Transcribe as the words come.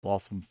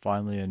Blossom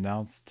finally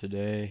announced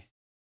today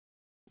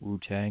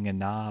Wu-Tang and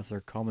Nas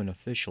are coming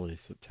officially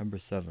September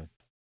 7th.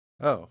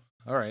 Oh,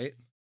 all right.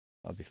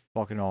 That'll be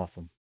fucking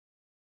awesome.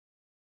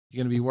 You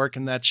gonna be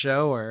working that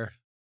show, or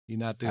you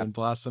not doing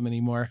Blossom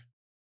anymore?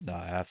 No,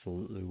 I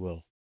absolutely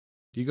will.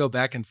 Do you go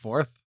back and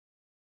forth?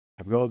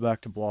 I'm going back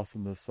to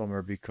Blossom this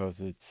summer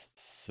because it's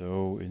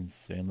so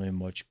insanely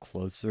much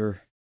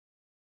closer.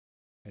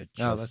 It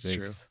Oh, just that's true.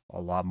 makes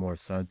a lot more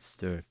sense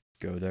to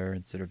go there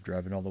instead of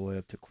driving all the way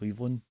up to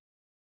Cleveland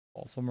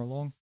all summer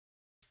long.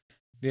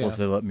 Yeah. Plus,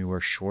 they let me wear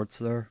shorts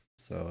there.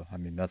 So, I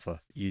mean, that's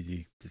a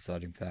easy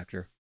deciding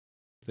factor.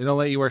 They don't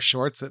let you wear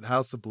shorts at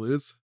House of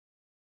Blues?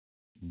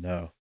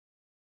 No,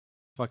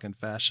 Fucking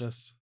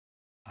fascists.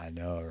 I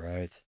know,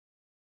 right?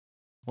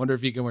 Wonder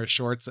if you can wear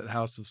shorts at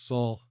House of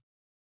Soul.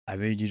 I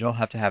mean, you don't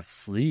have to have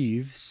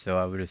sleeves, so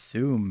I would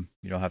assume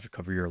you don't have to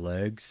cover your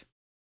legs.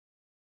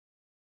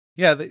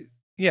 Yeah,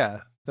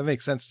 that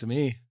makes sense to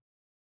me.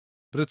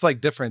 But it's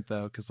like different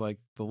though, because like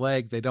the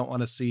leg, they don't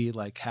want to see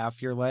like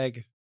half your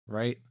leg,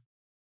 right?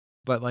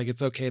 But like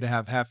it's okay to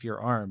have half your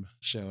arm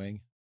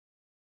showing.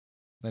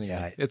 Anyway,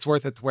 Yeah, it's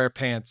worth it to wear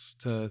pants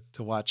to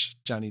watch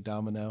Johnny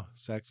Domino,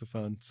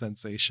 saxophone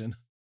sensation.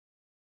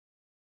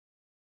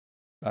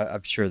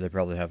 I'm sure they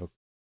probably have a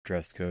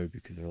dress code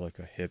because they're like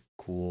a hip,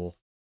 cool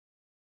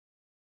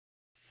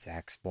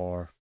sax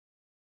bar,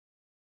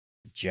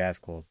 jazz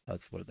club.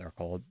 That's what they're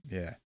called.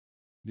 Yeah.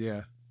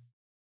 Yeah.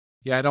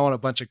 Yeah, I don't want a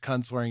bunch of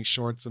cunts wearing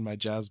shorts in my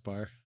jazz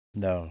bar.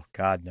 No,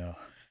 God, no.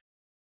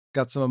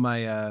 Got some of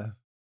my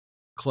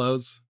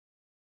clothes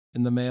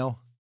in the mail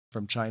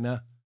from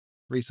China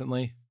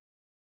recently.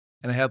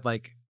 And I had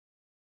like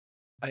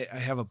I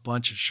have a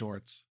bunch of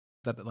shorts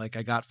that like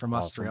I got from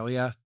Awesome.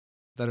 Australia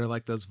that are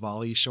like those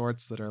volley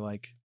shorts that are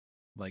like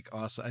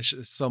awesome.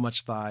 So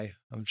much thigh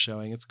I'm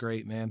showing. It's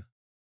great, man.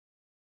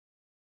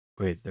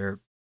 Wait,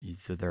 you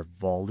said they're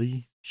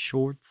volley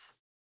shorts?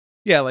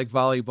 Yeah, like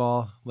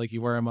volleyball. Like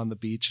you wear them on the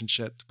beach and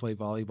shit to play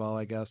volleyball,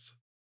 I guess.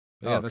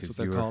 But yeah, that's what 'cause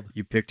they're called.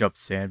 You picked up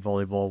sand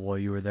volleyball while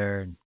you were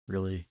there and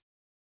really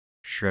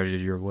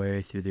shredded your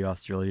way through the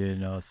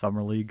Australian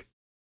Summer League.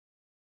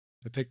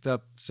 I picked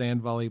up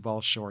sand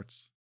volleyball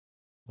shorts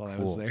while I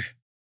was there.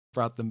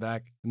 Brought them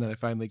back, and then I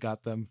finally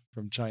got them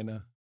from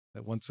China.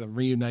 Once I'm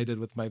reunited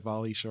with my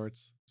volley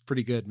shorts. It's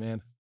pretty good,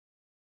 man.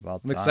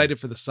 I'm excited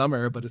for the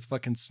summer, but it's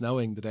fucking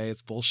snowing today.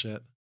 It's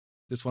bullshit.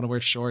 Just want to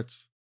wear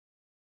shorts.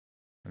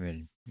 I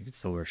mean, you can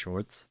still wear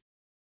shorts.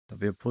 Don't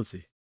be a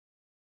pussy.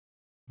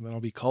 And then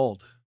I'll be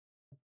cold.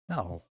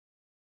 No.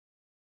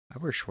 I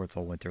wear shorts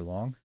all winter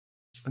long.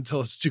 Until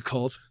it's too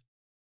cold.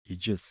 You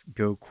just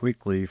go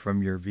quickly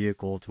from your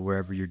vehicle to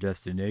wherever your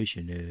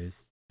destination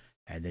is,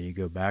 and then you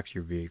go back to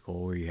your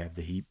vehicle where you have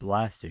the heat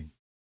blasting.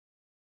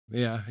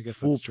 Yeah, I guess it's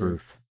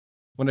foolproof.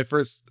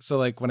 That's true.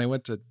 When I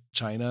went to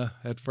China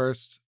at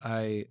first,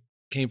 I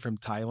came from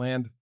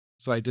Thailand,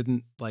 so I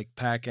didn't like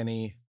pack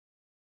any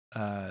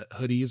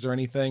hoodies or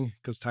anything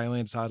because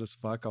Thailand's hot as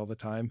fuck all the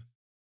time,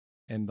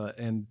 and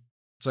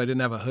so I didn't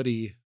have a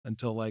hoodie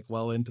until like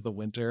well into the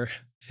winter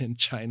in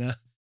China,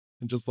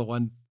 and just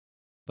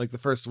the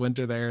first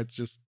winter there, it's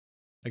just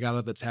I got out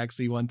of the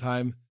taxi one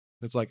time.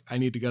 It's like I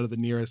need to go to the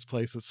nearest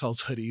place that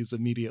sells hoodies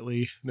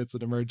immediately, and it's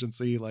an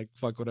emergency. Like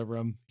fuck whatever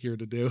I'm here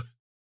to do.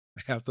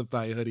 I have to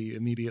buy a hoodie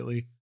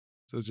immediately.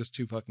 So it's just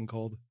too fucking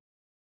cold.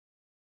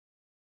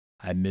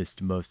 I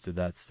missed most of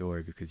that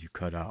story because you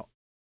cut out.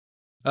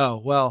 Oh,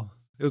 well,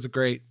 it was a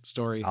great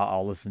story.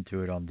 I'll listen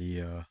to it on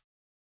the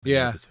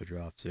episode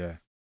drops. Yeah.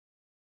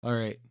 All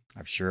right.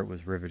 I'm sure it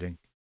was riveting.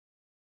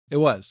 It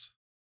was.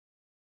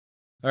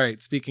 All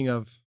right. Speaking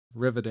of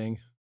riveting,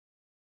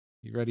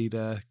 you ready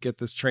to get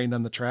this train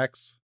on the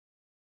tracks?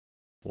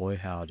 Boy,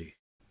 howdy.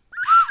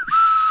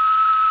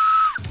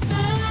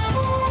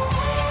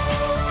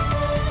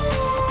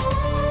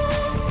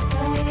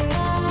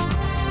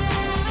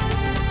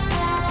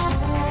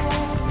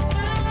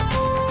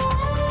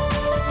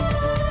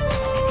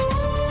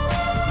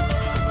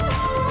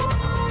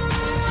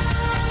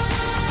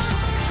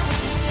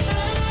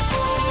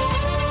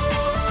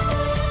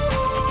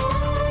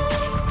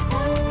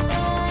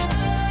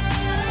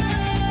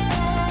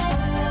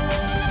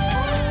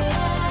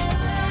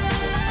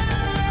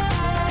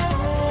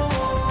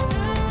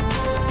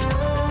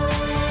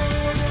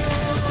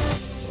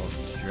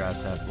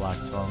 Have black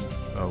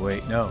tongues. Oh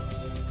wait, no.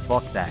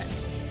 Fuck that.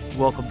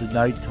 Welcome to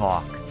Night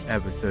Talk,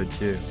 episode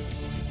 2.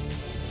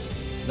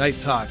 Night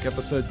Talk,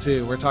 episode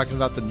 2. We're talking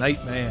about the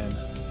Night Man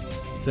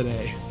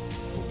today.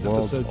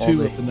 Episode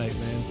 2 of the Night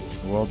Man.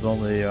 The world's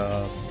only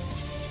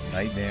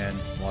Night Man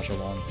watch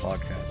along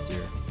podcast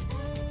here.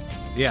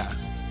 Yeah.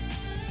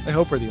 I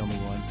hope we're the only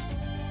ones.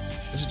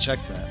 I should check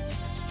that.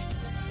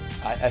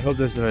 I hope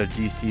there's a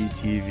DC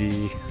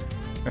TV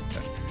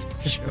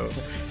show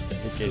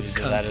dedicated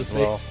to that as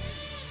well.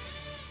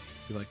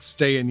 Be like,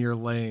 stay in your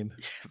lane.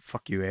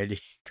 Fuck you, Andy.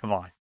 Come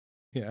on.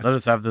 Yeah. Let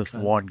us have this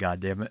one,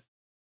 goddammit.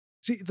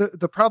 See,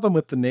 the problem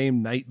with the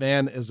name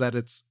Nightman is that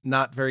it's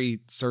not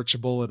very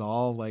searchable at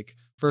all. Like,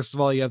 first of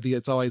all, you have the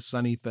It's Always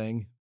Sunny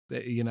thing.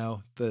 That, you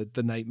know, the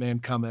Nightman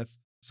cometh.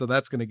 So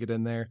that's going to get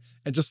in there.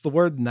 And just the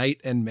word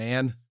night and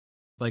man,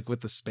 like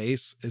with the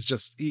space, is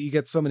just, you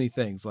get so many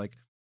things like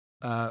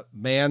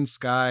man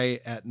sky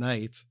at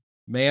night,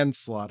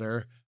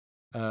 manslaughter,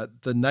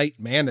 the night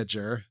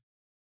manager,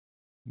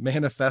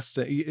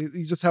 manifesting.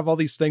 You just have all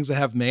these things that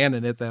have man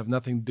in it that have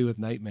nothing to do with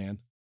Nightman.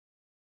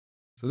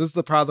 So this is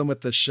the problem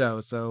with this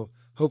show. So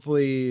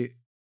hopefully,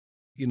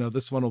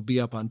 this one will be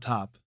up on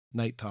top.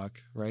 Night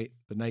Talk, right?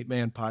 The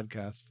Nightman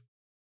podcast.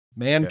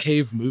 Man Yes.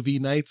 Cave Movie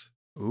Night.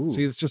 Ooh.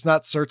 See, it's just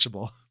not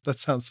searchable. That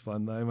sounds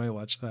fun. I might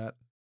watch that.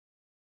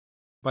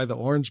 By the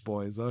Orange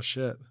Boys. Oh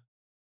shit.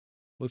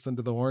 Listen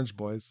to the Orange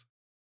Boys.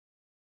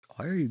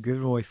 Why are you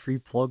giving away free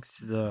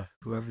plugs to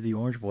whoever the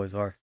Orange Boys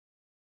are?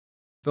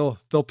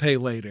 They'll pay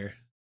later.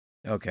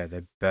 Okay,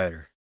 they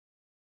better.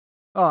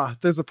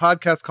 There's a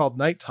podcast called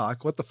Night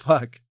Talk. What the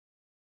fuck?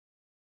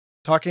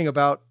 Talking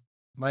about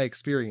my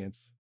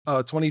experience.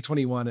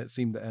 2021 it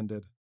seemed to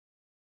ended.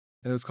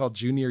 And it was called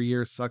Junior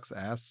Year Sucks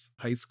Ass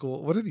High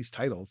School. What are these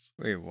titles?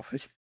 Wait,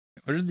 what?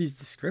 What are these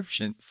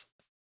descriptions?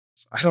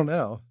 I don't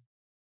know.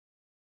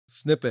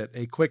 Snippet,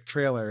 a quick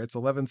trailer. It's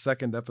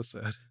 11-second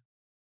episode.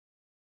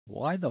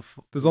 Why the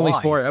There's only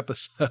 4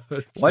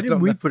 episodes. Why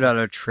didn't we put out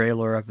a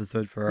trailer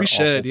episode for our We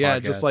should, awful yeah,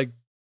 podcast? just like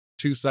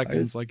 2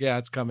 seconds.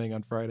 It's coming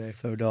on Friday.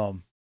 So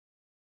dumb.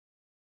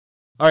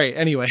 All right,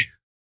 anyway.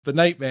 The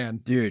Nightman,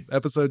 Dude.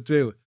 episode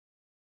 2.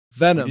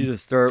 Venom. We need to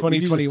start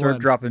 2021.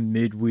 dropping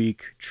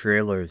midweek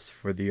trailers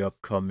for the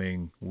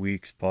upcoming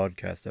week's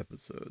podcast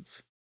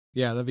episodes.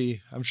 Yeah,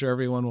 I'm sure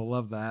everyone will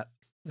love that.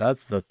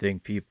 That's the thing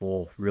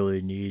people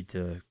really need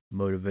to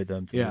motivate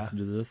them to listen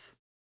to this.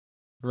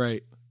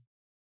 Right.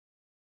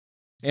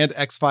 And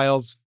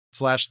X-Files /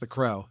 The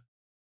Crow.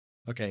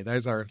 Okay,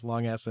 there's our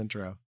long ass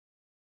intro.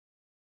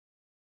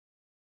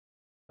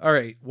 All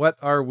right, what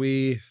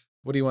do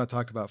you want to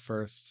talk about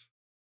first?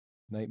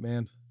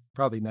 Nightman?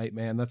 Probably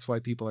Nightman. That's why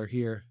people are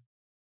here.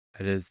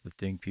 That is the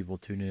thing people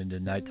tune in to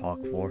Night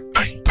Talk for.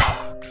 Night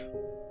Talk.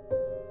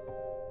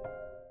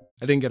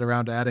 I didn't get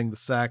around to adding the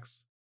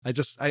sax.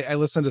 I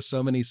listened to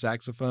so many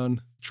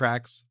saxophone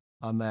tracks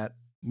on that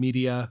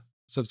media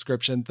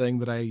subscription thing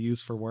that I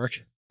use for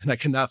work, and I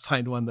could not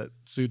find one that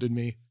suited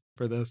me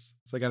for this.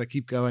 So I got to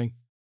keep going.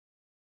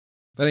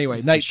 But anyway,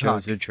 It's Night the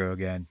show's Talk. intro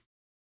again.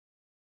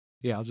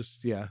 Yeah, I'll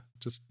just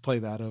play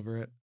that over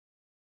it.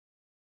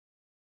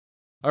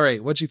 All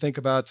right, what'd you think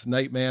about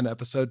Nightman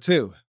episode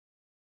 2?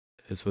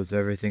 This was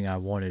everything I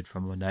wanted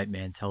from a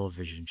Nightman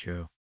television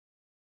show.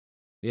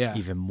 Yeah.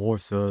 Even more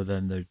so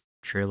than the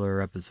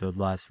trailer episode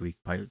last week,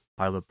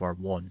 Pilot Part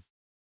 1.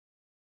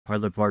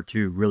 Pilot Part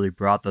 2 really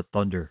brought the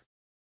thunder.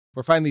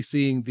 We're finally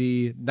seeing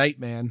the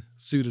Nightman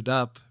suited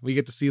up. We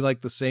get to see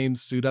like the same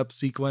suit up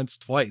sequence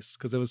twice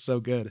because it was so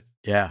good.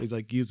 Yeah. They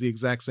like use the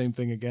exact same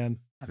thing again.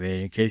 I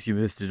mean, in case you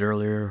missed it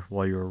earlier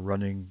while you were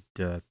running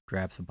to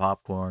grab some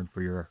popcorn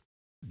for your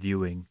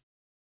viewing,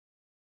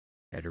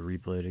 I had to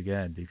replay it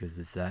again because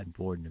it's that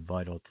important and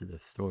vital to the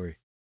story.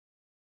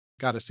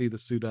 Got to see the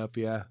suit up,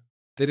 yeah.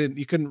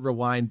 You couldn't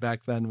rewind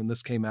back then when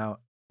this came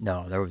out.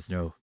 No, there was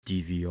no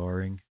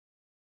DVRing.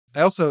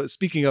 I also,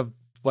 speaking of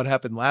what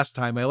happened last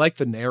time, I like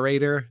the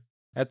narrator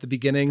at the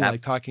beginning,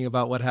 like talking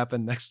about what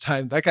happened next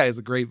time. That guy has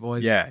a great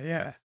voice.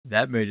 Yeah.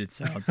 That made it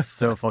sound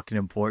so fucking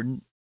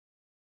important.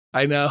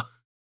 I know.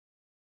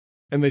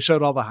 And they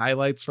showed all the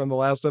highlights from the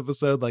last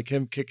episode, like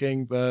him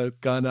kicking the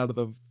gun out of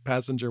the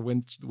passenger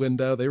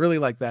window. They really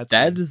like that scene.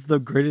 That is the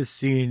greatest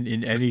scene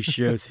in any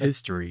show's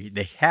history.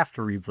 They have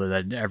to replay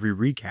that in every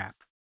recap.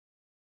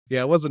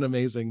 Yeah, it was an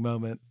amazing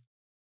moment.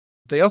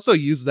 They also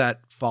used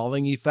that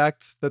falling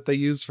effect that they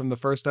used from the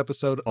first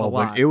episode a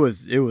lot. But it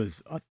was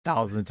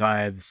 1,000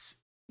 times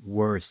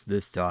worse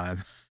this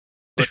time.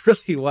 It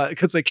really was,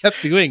 because they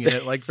kept doing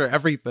it like for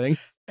everything.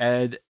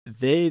 And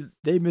they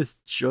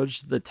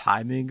misjudged the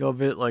timing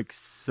of it like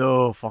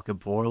so fucking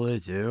poorly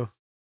too.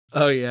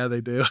 Oh yeah,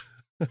 they do.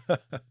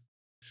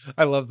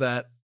 I love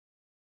that.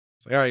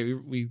 It's like, all right,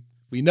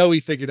 we know we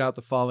figured out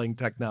the falling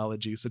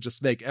technology, so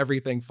just make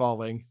everything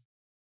falling.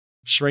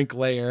 Shrink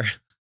layer.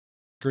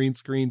 Green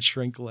screen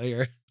shrink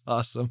layer.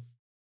 Awesome.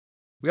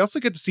 We also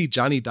get to see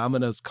Johnny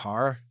Domino's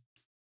car.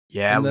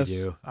 Yeah, we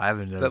do. I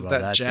haven't known about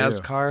that jazz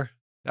too. car.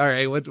 All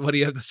right, what do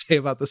you have to say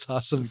about this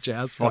awesome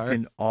jazz car?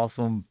 Fucking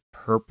awesome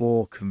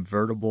purple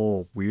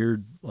convertible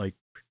weird, like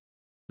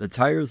the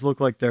tires look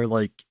like they're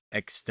like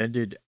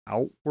extended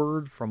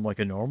outward from like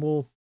a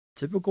normal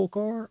typical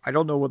car. I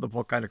don't know what the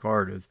fuck kind of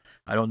car it is.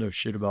 I don't know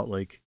shit about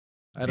like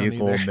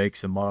vehicle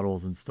makes and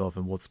models and stuff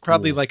and what's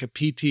probably cool. like a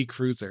PT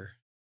Cruiser.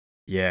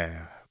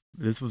 Yeah.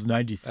 This was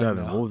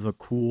 97. What was a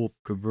cool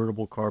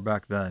convertible car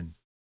back then?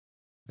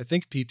 I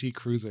think PT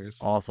Cruisers.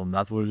 Awesome.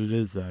 That's what it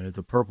is then. It's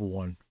a purple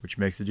one, which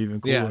makes it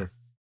even cooler. Yeah.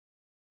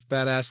 It's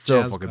badass.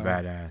 So jazz fucking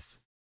car. badass.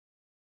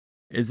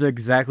 It's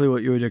exactly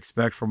what you would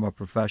expect from a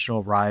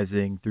professional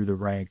rising through the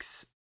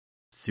ranks,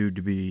 soon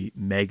to be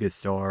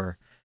megastar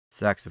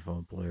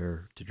saxophone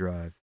player to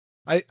drive.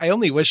 I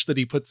only wish that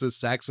he puts his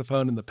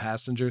saxophone in the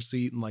passenger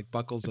seat and like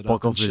buckles it up.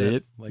 Buckles it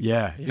in? Like,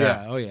 yeah.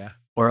 Oh yeah.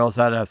 Or else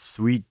had a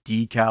sweet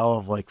decal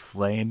of like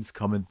flames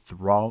coming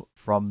through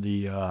from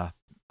the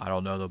I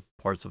don't know the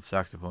parts of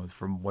saxophones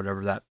from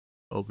whatever that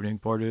opening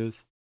part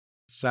is.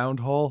 Sound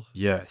hole,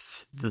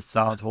 Yes, the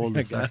sound hole of the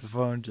I guess.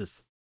 saxophone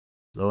just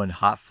blowing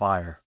hot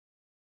fire.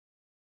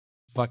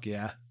 Fuck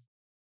yeah.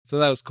 So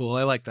that was cool.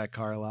 I like that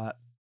car a lot.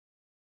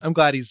 I'm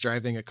glad he's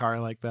driving a car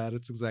like that.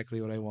 It's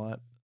exactly what I want.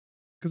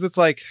 Because it's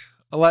like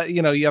a lot,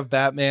 you have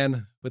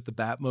Batman with the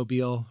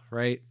Batmobile,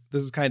 right?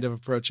 This is kind of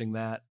approaching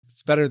that.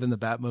 It's better than the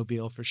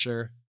Batmobile for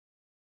sure.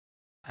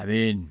 I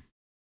mean,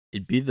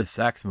 it'd be the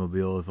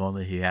Saxmobile if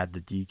only he had the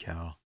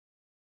decal.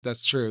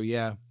 That's true.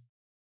 Yeah.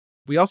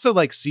 We also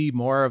like see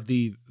more of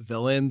the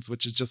villains,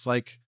 which is just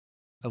like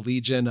a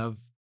legion of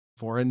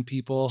foreign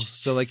people.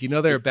 So like,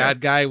 they're a bad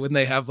guy when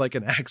they have like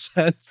an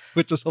accent,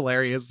 which is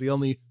hilarious. The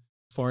only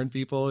foreign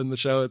people in the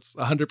show, it's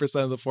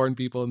 100% of the foreign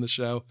people in the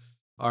show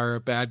are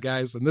bad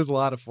guys. And there's a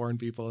lot of foreign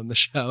people in the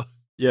show.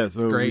 Yeah,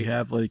 so we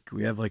have like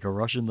a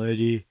Russian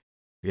lady,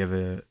 we have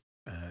a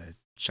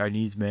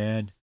Chinese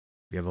man,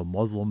 we have a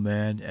Muslim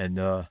man,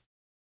 and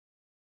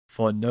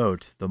fun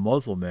note, the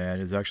Muslim man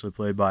is actually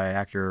played by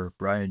actor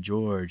Brian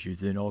George,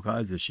 who's in all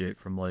kinds of shit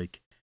from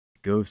like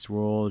Ghost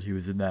World. He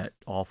was in that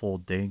awful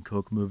Dane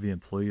Cook movie,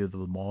 Employee of the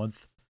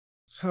Month.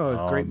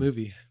 Oh, great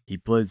movie. He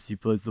plays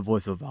the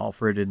voice of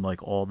Alfred in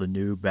like all the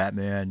new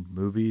Batman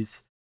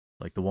movies,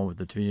 like the one with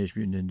the Teenage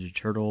Mutant Ninja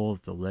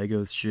Turtles, the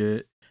Legos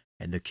shit,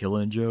 and the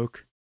Killing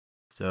Joke.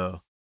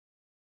 So,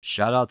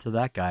 shout out to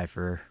that guy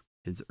for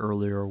his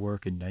earlier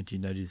work in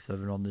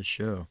 1997 on this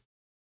show.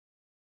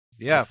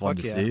 Yeah, It's fun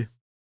to see.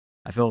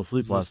 I fell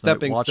asleep last night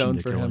watching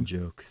the Killing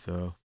Joke,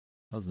 so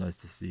that was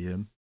nice to see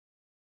him.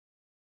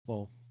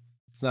 Well,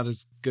 it's not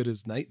as good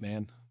as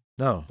Nightman.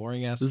 No,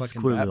 boring ass. This is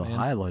clearly Batman. The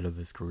highlight of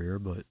his career,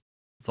 but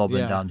it's all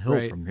been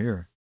downhill from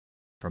there.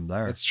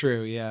 That's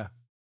true. Yeah,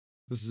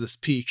 this is his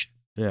peak.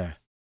 Yeah.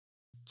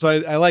 So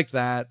I like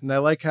that, and I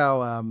like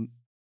how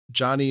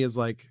Johnny is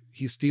like,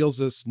 he steals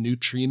this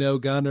neutrino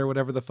gun or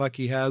whatever the fuck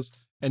he has,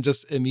 and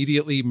just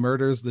immediately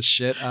murders the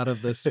shit out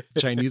of this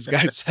Chinese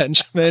guy's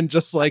henchman,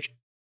 just like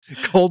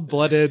cold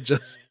blooded,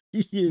 just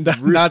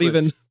not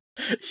even.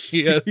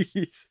 He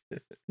is.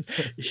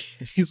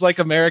 He's like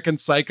American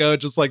Psycho,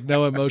 just like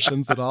no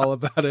emotions at all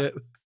about it.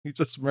 He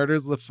just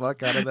murders the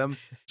fuck out of them,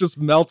 just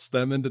melts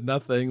them into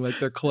nothing, like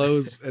their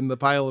clothes in the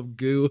pile of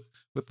goo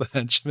with the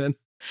henchmen.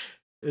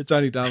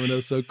 Johnny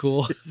Domino's so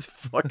cool. It's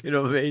fucking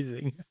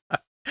amazing.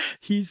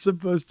 He's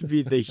supposed to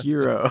be the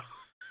hero.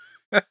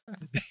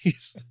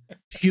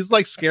 he's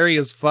like scary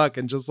as fuck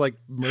and just like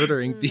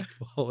murdering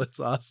people. It's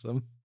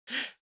awesome.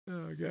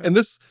 Oh, God. And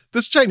this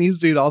Chinese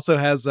dude also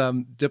has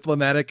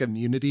diplomatic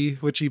immunity,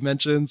 which he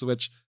mentions,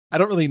 which I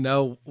don't really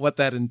know what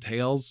that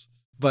entails,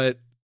 but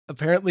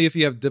apparently if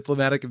you have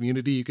diplomatic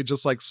immunity, you could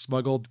just like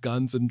smuggle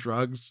guns and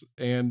drugs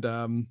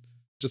and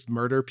just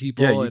murder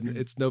people, and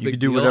it's no big deal. You can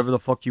do whatever the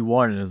fuck you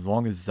want, and as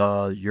long as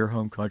your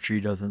home country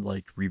doesn't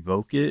like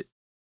revoke it,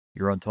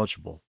 you're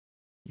untouchable.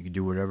 You can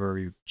do whatever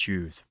you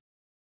choose.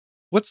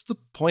 What's the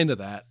point of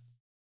that?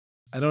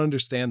 I don't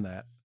understand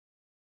that.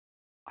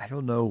 I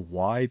don't know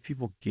why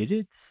people get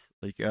it.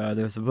 Like,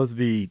 they're supposed to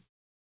be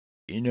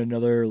in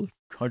another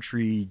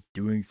country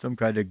doing some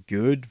kind of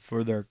good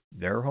for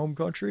their home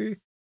country,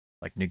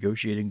 like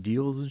negotiating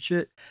deals and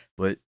shit.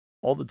 But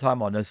all the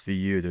time on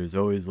SVU, there's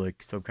always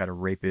like some kind of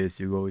rapist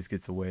who always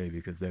gets away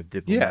because they have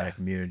diplomatic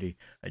immunity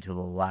until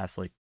the last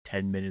like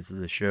 10 minutes of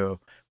the show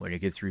when it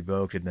gets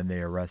revoked, and then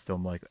they arrest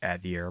them like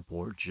at the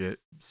airport. Shit,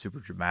 super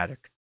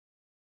dramatic.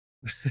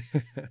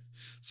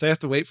 So I have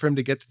to wait for him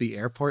to get to the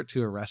airport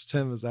to arrest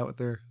him. Is that what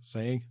they're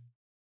saying?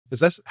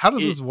 How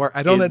does this work?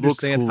 I don't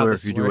understand how this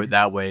works. If you do it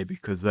that way,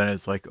 because then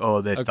it's like,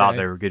 oh, they thought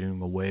they were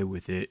getting away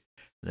with it.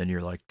 And then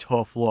you're like,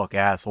 tough luck,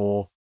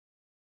 asshole.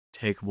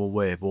 Take them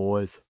away,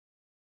 boys.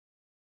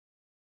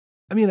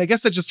 I mean, I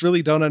guess I just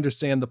really don't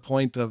understand the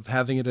point of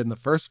having it in the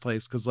first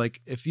place. Because,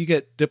 like, if you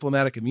get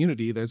diplomatic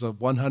immunity, there's a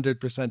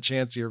 100%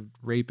 chance you're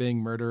raping,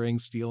 murdering,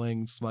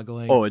 stealing,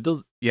 smuggling. Oh, it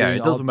does. Yeah, it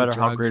doesn't matter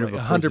how great of a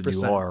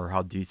person you are or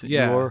how decent you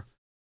are.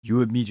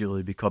 You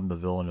immediately become the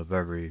villain of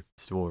every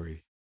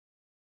story.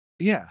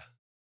 Yeah.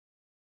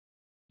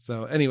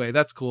 So anyway,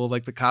 that's cool.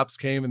 Like, the cops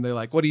came and they're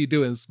like, "What are you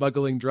doing?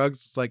 Smuggling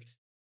drugs?" It's like,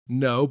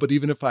 no, but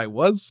even if I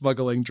was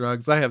smuggling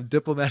drugs, I have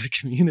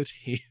diplomatic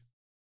immunity.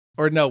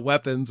 Or no,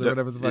 weapons or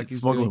whatever the fuck he's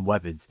smuggling doing.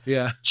 Weapons.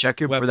 Yeah.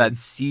 Check him for that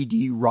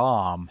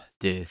CD-ROM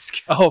disc.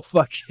 Oh,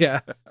 fuck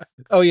yeah.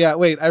 Oh, yeah.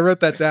 Wait, I wrote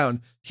that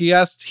down.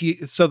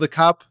 So the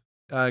cop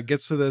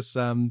gets to this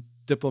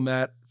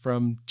diplomat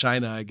from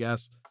China, I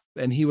guess.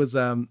 And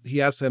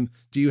he asked him,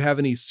 "Do you have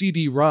any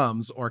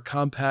CD-ROMs or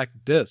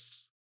compact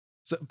discs?"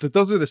 So, but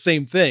those are the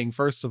same thing,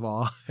 first of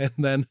all. And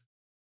then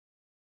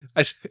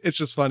it's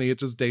just funny. It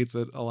just dates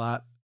it a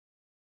lot.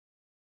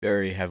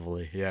 Very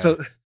heavily. Yeah.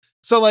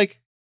 So like,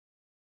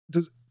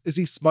 is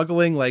he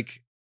smuggling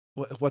like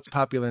what's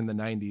popular in the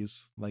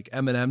 90s, like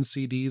Eminem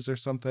CDs or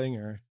something,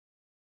 or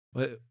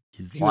what?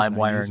 He's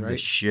lime-wiring the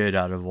shit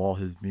out of all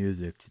his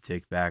music to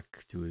take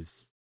back to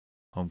his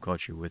home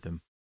country with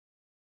him.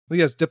 Well,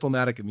 he has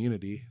diplomatic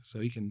immunity, so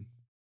he can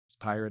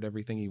pirate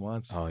everything he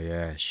wants. Oh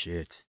yeah,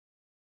 shit.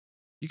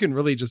 You can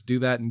really just do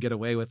that and get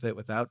away with it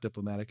without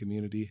diplomatic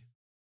immunity.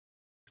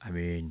 I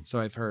mean,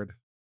 So I've heard.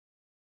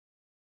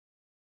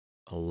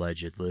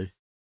 allegedly.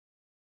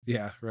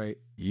 Yeah, right.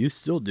 You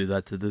still do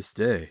that to this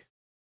day.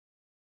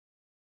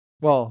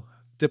 Well,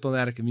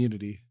 diplomatic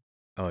immunity.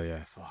 Oh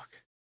yeah, fuck.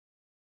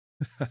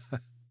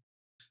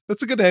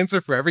 That's a good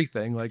answer for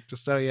everything. Like,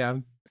 just, oh yeah,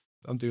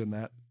 I'm doing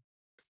that.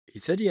 He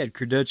said he had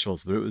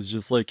credentials, but it was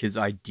just like his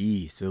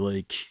ID. So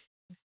like,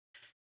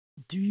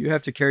 do you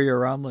have to carry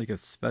around like a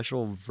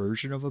special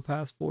version of a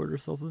passport or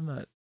something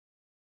that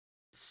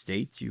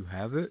states you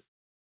have it?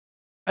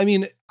 I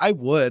mean, I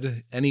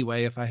would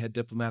anyway if I had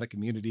diplomatic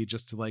immunity,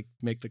 just to like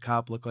make the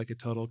cop look like a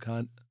total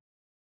cunt.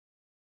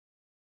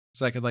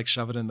 So I could like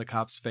shove it in the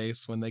cop's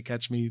face when they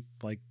catch me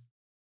like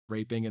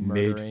raping and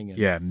murdering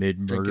and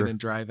mid drinking murder and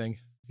driving.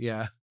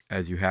 Yeah.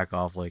 as you hack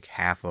off like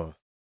half a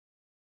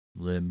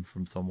limb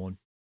from someone.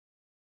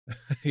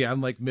 Yeah,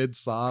 I'm like mid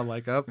saw,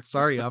 like, oh,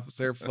 sorry,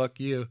 officer, fuck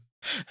you.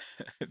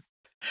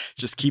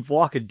 Just keep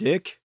walking,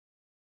 dick.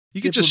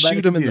 You could just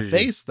shoot him in the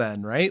face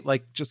then, right?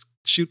 Like, just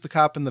shoot the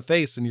cop in the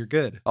face and you're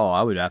good. Oh,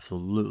 I would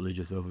absolutely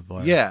just open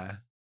fire. Yeah.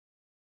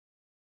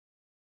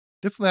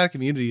 Diplomatic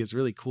immunity is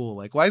really cool.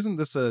 Like, why isn't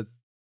this a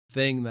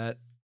thing that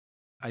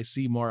I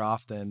see more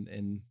often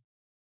in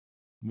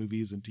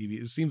movies and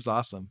TV? It seems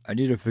awesome. I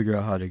need to figure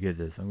out how to get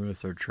this. I'm going to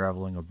start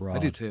traveling abroad. I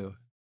do too.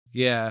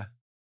 Yeah.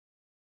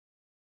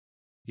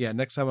 Yeah,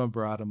 next time I'm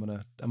abroad, I'm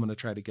gonna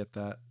try to get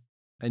that.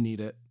 I need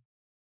it.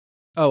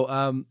 Oh,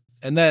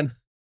 and then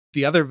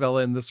the other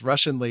villain, this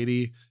Russian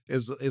lady,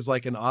 is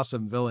like an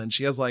awesome villain.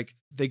 She has like,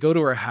 they go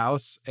to her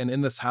house, and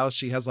in this house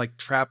she has like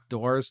trap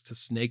doors to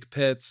snake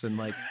pits and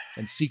like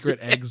and secret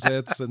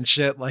exits and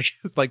shit,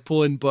 like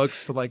pulling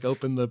books to like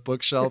open the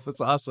bookshelf.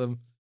 It's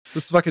awesome.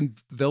 This fucking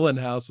villain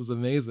house is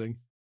amazing.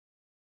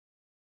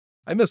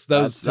 I miss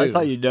those too. That's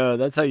how you know.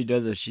 That's how you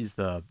know that she's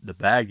the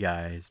bad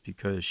guy, is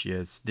because she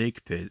has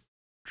snake pit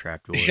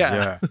trapdoors.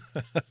 Yeah.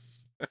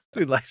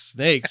 Dude, like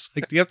snakes.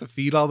 Like, do you have to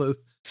feed all the?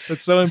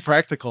 It's so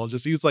impractical.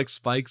 Just use like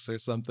spikes or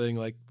something,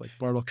 like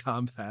Mortal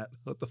Kombat.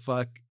 What the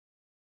fuck?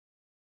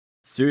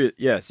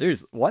 Seriously.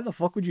 Why the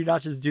fuck would you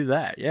not just do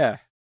that? Yeah.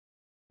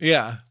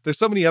 Yeah. There's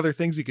so many other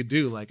things you could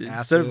do, like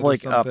instead acid of like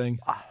or something.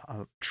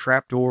 A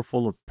trapdoor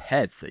full of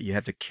pets that you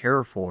have to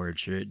care for and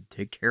shit,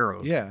 take care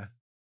of. Yeah.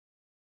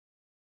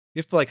 You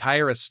have to like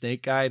hire a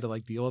snake guy to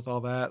like deal with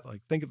all that.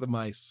 Like, think of the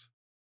mice.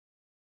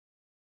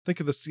 Think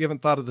of this. You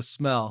haven't thought of the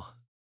smell.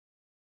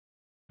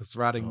 This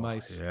rotting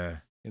mice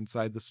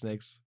inside the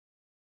snakes.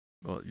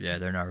 Well, yeah,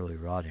 they're not really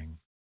rotting.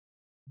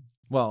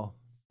 Well,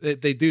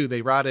 they do.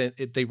 They rot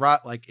they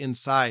rot like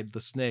inside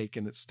the snake,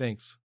 and it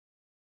stinks.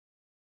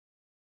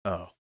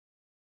 Oh.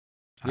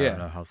 I don't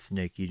know how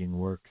snake eating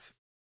works.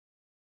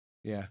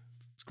 Yeah,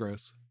 it's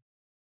gross.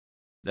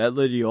 That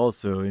lady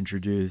also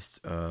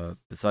introduced,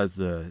 besides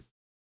the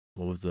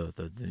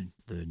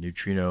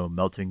neutrino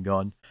melting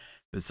gun.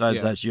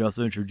 Besides that, she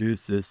also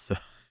introduced this.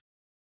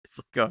 It's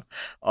like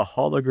a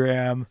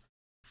hologram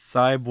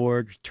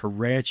cyborg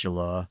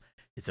tarantula.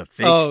 It's a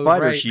fake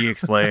spider, right. She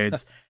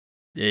explains.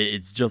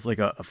 It's just like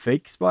a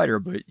fake spider,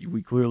 but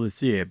we clearly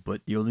see it.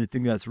 But the only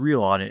thing that's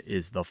real on it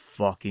is the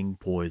fucking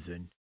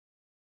poison.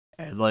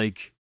 And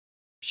like,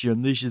 she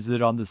unleashes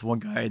it on this one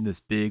guy in this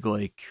big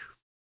like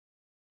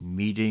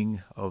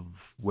meeting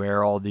of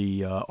where all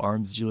the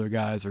arms dealer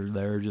guys are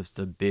there just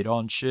to bid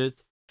on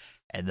shit.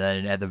 And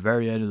then at the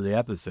very end of the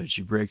episode,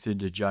 she breaks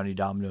into Johnny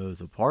Domino's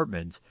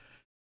apartment,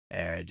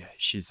 and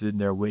she's sitting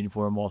there waiting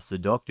for him all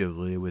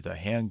seductively with a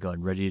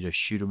handgun ready to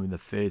shoot him in the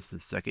face the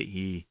second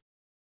he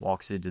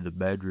walks into the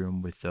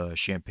bedroom with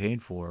champagne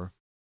for her.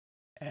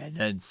 And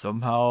then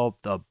somehow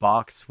the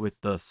box with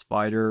the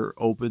spider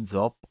opens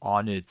up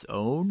on its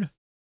own,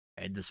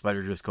 and the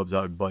spider just comes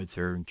out and bites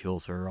her and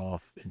kills her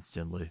off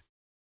instantly.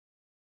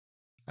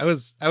 I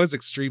was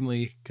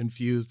extremely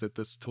confused at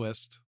this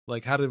twist.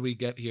 Like, how did we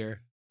get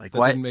here? Like,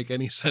 that didn't make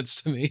any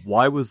sense to me.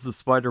 Why was the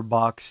spider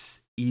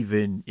box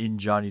even in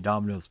Johnny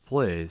Domino's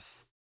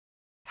place?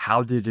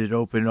 How did it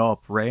open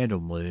up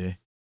randomly?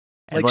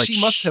 And like, she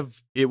must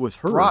have. It was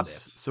hers.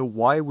 So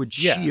why would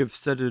she have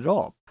set it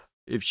up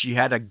if she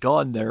had a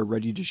gun there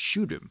ready to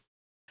shoot him?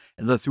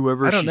 Unless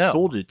whoever she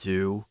sold it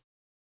to,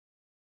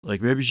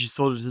 like maybe she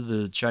sold it to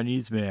the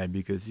Chinese man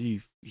because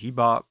he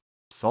bought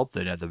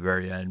something at the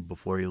very end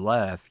before he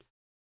left.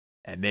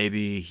 And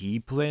maybe he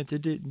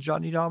planted it in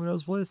Johnny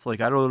Domino's place?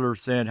 Like, I don't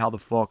understand how the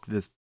fuck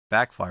this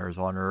backfires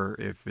on her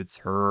if it's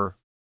her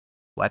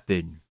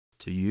weapon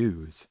to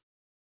use.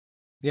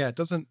 Yeah, it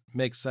doesn't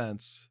make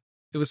sense.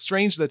 It was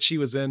strange that she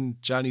was in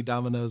Johnny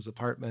Domino's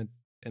apartment.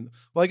 And,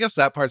 well, I guess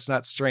that part's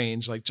not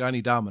strange. Like,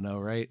 Johnny Domino,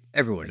 right?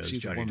 Everyone knows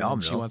Johnny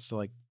Domino.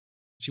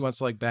 She wants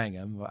to like bang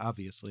him,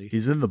 obviously.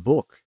 He's in the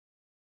book.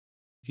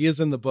 He is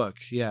in the book,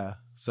 yeah.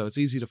 So it's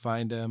easy to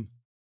find him.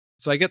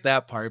 So I get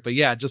that part, but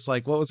yeah, just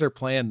like, what was her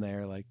plan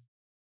there? Like,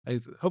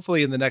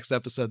 hopefully in the next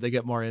episode they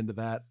get more into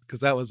that, because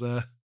that was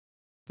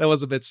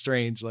a bit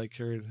strange. Like,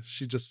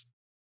 she just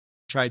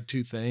tried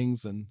two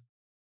things and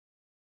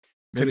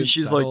maybe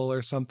she's like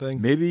or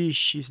something. Maybe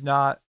she's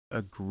not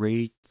a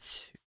great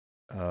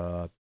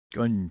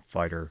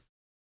gunfighter,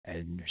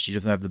 and she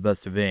doesn't have the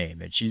best of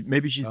aim, and she's Oh,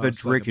 been it's like a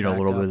drinking a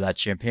little bit backup. of that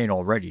champagne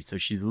already, so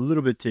she's a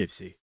little bit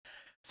tipsy.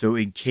 So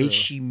in case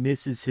True. she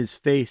misses his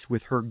face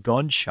with her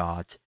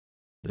gunshot,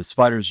 the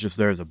spider's just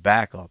there as a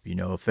backup, a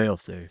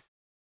failsafe.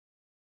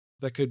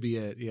 That could be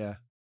it. Yeah.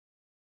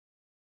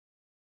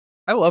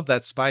 I love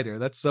that spider.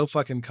 That's so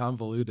fucking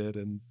convoluted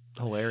and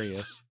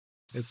hilarious.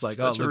 It's like,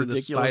 oh, Such a look at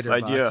this ridiculous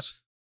spider idea.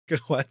 box.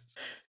 What?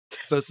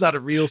 So it's not a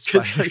real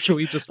 'Cause, spider. Can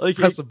we just like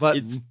press a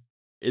button?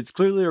 it's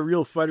clearly a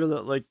real spider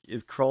that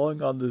is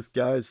crawling on this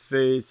guy's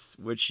face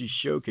when she's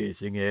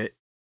showcasing it,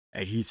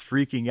 and he's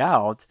freaking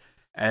out.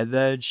 And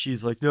then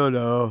she's like,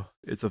 no,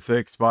 it's a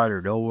fake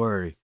spider. Don't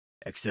worry.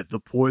 Except the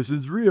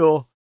poison's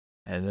real.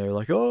 And they're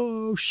like,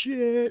 oh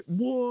shit,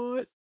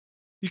 what?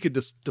 You could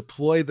just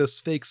deploy this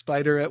fake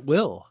spider at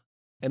will,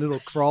 and it'll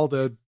crawl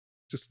to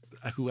just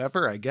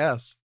whoever, I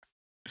guess.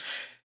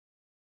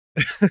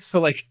 So,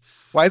 like,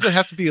 why does it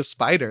have to be a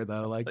spider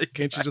though? Like,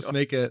 can't you just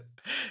make it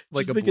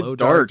like a make blow it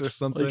dart or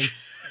something?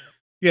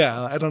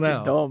 Yeah, I don't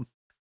know. Dumb.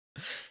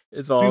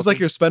 It's awesome. Seems like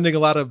you're spending a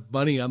lot of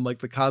money on like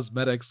the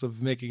cosmetics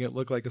of making it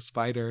look like a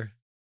spider.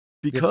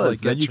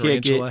 Because then you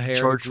can't get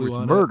charged with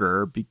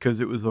murder it. because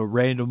it was a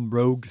random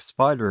rogue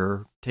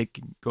spider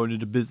going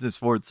into business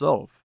for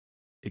itself.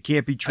 It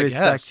can't be traced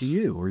back to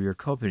you or your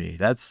company.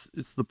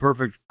 It's the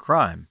perfect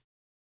crime.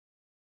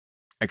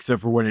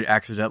 Except for when it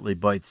accidentally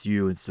bites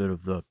you instead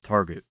of the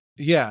target.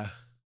 Yeah.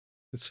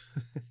 It's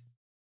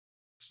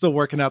still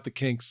working out the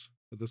kinks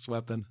with this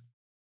weapon.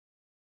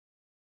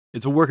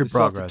 It's a work in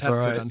progress.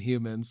 Test it on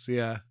humans.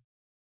 Yeah.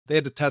 They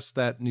had to test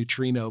that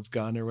neutrino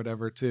gun or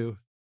whatever too.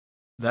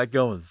 That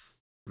gun was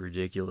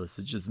ridiculous.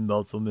 It just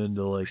melts them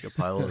into like a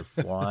pile of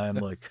slime.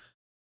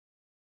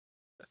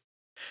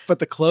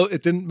 But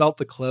it didn't melt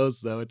the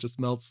clothes though. It just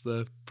melts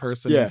the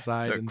person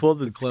inside. The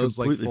clothes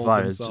completely like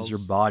fine. It's just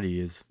your body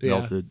is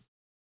melted.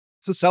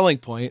 It's a selling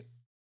point.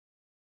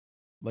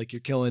 Like you're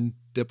killing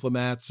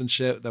diplomats and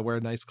shit that wear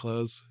nice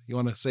clothes. You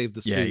want to save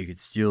the suit. Yeah, you could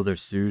steal their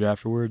suit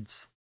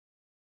afterwards.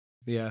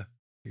 Yeah.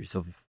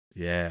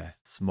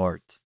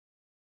 Smart.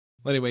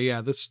 Well, anyway,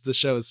 yeah, the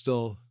show is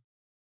still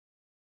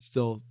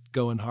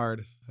going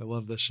hard. I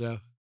love this show.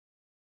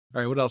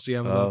 All right, what else do you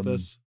have about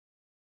this?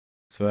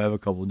 So I have a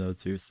couple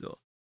notes here still.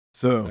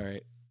 So, all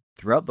right.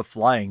 Throughout the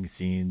flying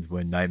scenes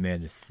when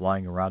Nightman is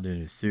flying around in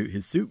his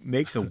suit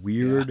makes a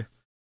weird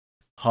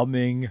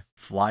humming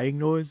flying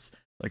noise.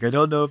 Like, I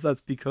don't know if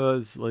that's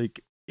because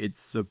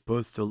it's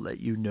supposed to let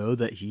you know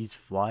that he's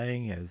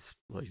flying, as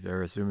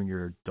they're assuming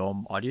you're a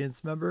dumb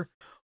audience member,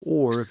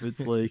 or if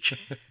it's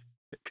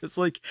because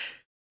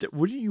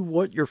wouldn't you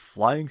want your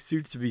flying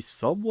suits to be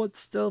somewhat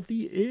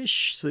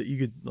stealthy-ish so that you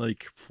could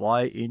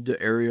fly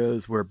into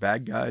areas where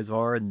bad guys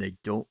are and they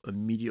don't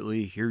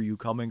immediately hear you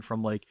coming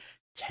from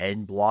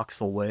 10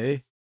 blocks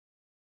away?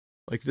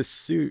 This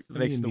suit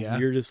makes the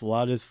weirdest,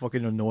 loudest,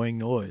 fucking annoying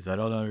noise. I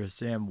don't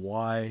understand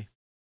why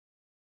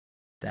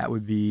that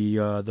would be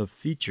the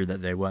feature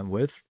that they went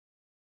with.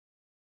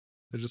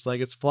 They're just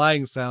like, it's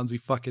flying sounds, you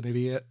fucking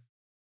idiot,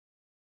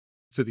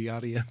 to the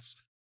audience.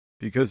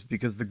 Because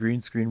the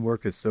green screen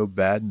work is so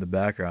bad in the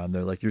background,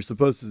 they're like, you're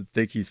supposed to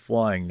think he's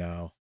flying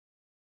now.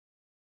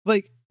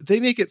 They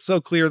make it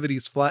so clear that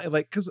he's flying,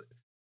 because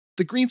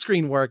the green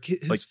screen work,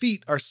 his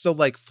feet are still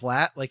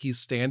flat, like he's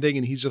standing,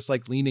 and he's just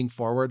leaning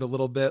forward a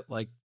little bit,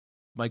 like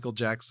Michael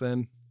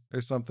Jackson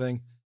or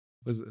something.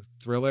 Was it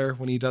Thriller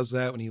when he does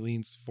that, when he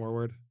leans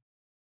forward?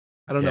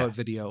 I don't know what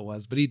video it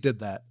was, but he did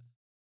that.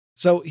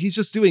 So he's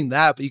just doing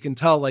that, but you can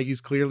tell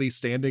he's clearly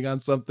standing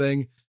on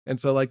something. And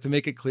so to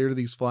make it clear that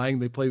he's flying,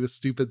 they play the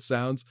stupid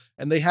sounds,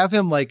 and they have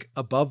him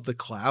above the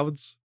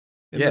clouds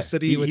in the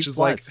city, which is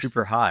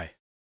super high.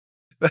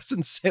 That's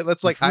insane.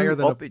 That's higher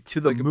than to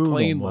the moon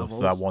plane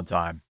almost that one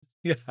time.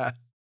 Yeah.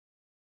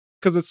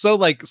 Cause it's so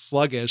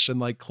sluggish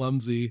and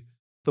clumsy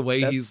the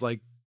way he's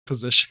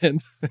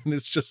positioned. And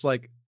it's just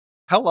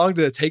how long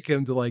did it take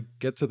him to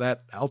get to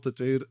that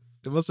altitude?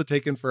 It must have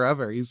taken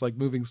forever. He's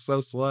moving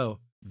so slow.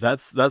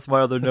 That's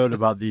my other note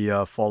about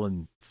the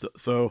fallen.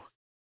 So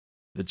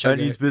the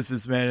Chinese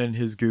businessman and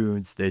his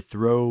goons, they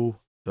throw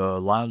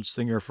the lounge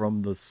singer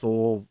from the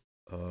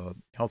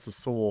House of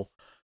Soul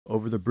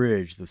over the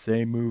bridge. The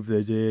same move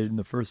they did in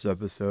the first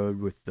episode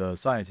with the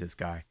scientist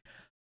guy.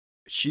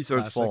 She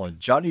starts falling.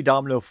 Johnny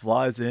Domino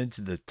flies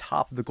into the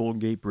top of the Golden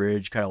Gate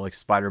Bridge, kind of like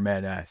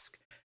Spider-Man-esque.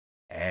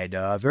 And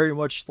very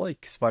much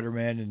like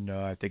Spider-Man, and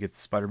I think it's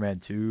Spider-Man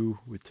 2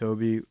 with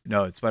Tobey.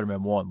 No, it's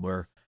Spider-Man 1,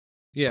 where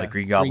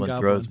Green Goblin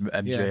throws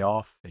MJ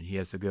off, and he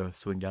has to go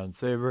swing down and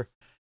save her.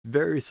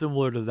 Very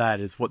similar to that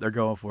is what they're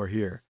going for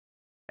here.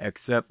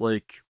 Except,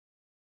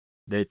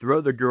 they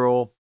throw the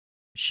girl,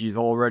 she's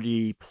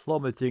already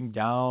plummeting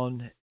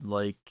down,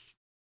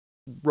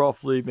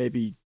 roughly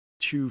maybe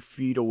 2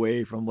 feet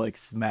away from,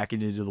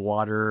 smacking into the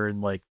water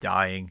and,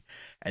 dying.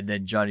 And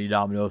then Johnny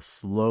Domino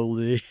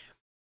slowly...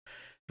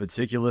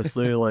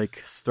 meticulously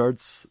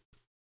starts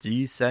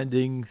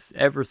descending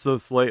ever so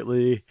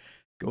slightly,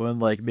 going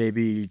like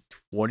maybe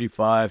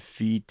 25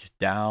 feet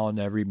down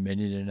every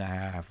minute and a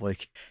half.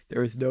 Like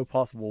there is no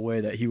possible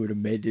way that he would have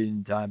made it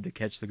in time to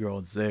catch the girl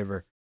and save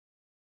her.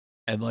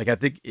 And like I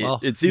think Well,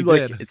 it he seemed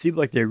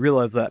like did. they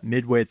realized that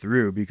midway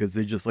through because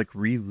they just like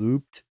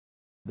re-looped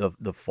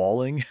the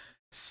falling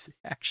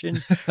action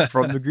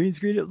from the green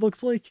screen. It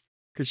looks like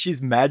because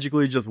she's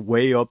magically just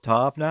way up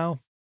top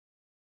now.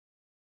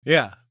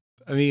 Yeah.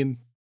 I mean,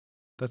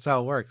 that's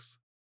how it works.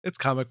 It's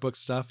comic book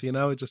stuff, you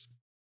know, it just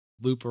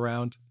loop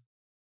around.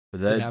 But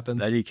It then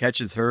happens. he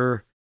catches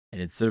her,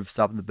 and instead of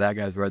stopping the bad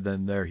guys right then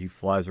and there, he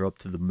flies her up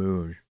to the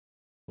moon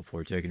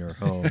before taking her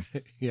home.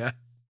 Yeah.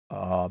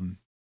 Um,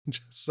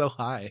 Just so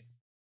high.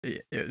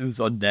 it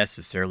was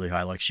unnecessarily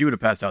high. Like she would have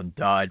passed out and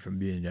died from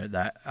being at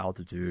that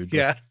altitude.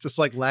 Yeah. Like, Just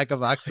like lack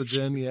of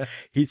oxygen. Yeah.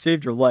 he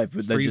saved her life,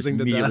 but then just Freezing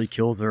to immediately death.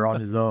 kills her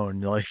on his own.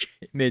 Like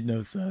it made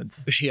no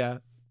sense. Yeah.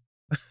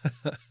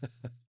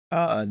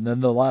 And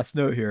then the last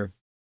note here.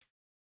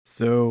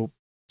 So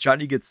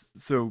Johnny gets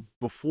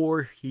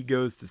before he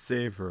goes to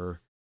save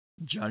her,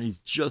 Johnny's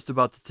just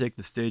about to take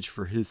the stage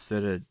for his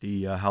set at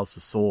the House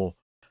of Soul,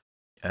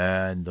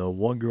 and the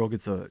one girl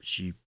gets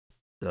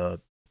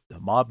the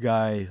mob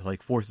guy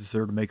like forces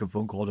her to make a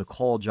phone call to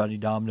call Johnny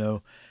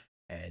Domino,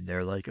 and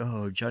they're like,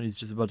 "Oh, Johnny's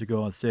just about to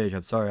go on stage.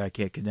 I'm sorry, I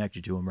can't connect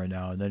you to him right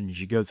now." And then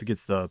she goes and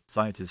gets the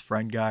scientist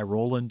friend guy,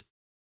 Roland,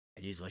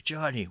 and he's like,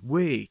 "Johnny,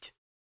 wait.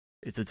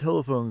 It's a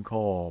telephone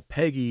call.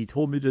 Peggy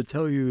told me to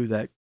tell you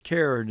that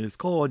Karen is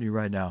calling you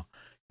right now."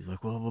 He's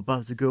like, "Well, I'm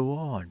about to go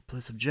on,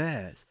 play some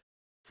jazz."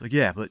 It's like,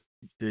 "Yeah, but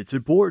it's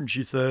important,"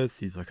 she says.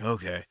 He's like,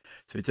 "Okay."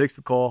 So he takes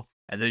the call,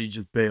 and then he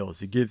just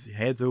bails. He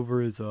hands over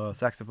his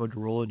saxophone to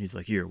Roland. He's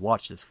like, "Here,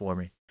 watch this for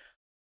me."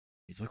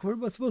 He's like, "What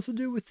am I supposed to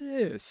do with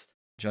this?"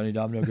 Johnny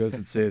Domino goes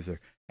and saves her.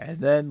 And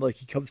then, like,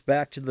 he comes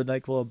back to the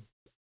nightclub.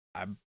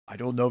 I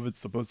don't know if it's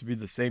supposed to be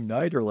the same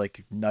night or,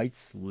 like,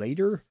 nights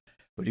later.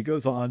 But he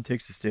goes on,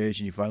 takes the stage,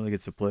 and he finally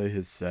gets to play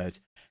his set.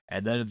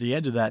 And then at the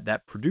end of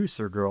that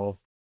producer girl,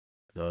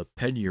 the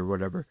Penny or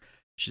whatever,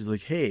 she's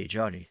like, "Hey,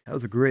 Johnny, that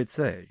was a great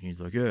set." And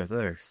he's like, "Yeah,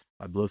 thanks.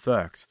 I blow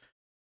sax."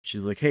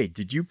 She's like, "Hey,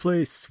 did you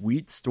play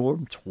Sweet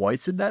Storm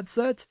twice in that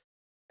set?"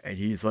 And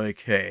he's like,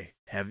 "Hey,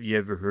 have you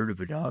ever heard of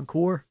an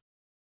encore?"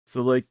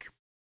 So, like,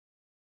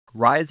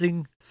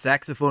 rising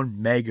saxophone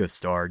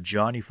megastar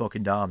Johnny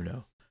fucking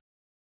Domino,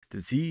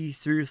 does he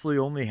seriously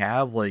only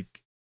have,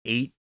 like,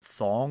 8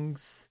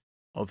 songs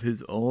of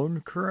his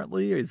own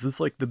currently? Is this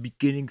like the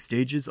beginning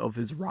stages of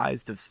his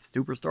rise to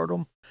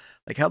superstardom?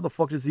 Like, how the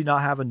fuck does he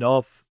not have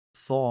enough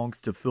songs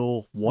to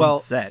fill one Well,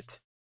 set?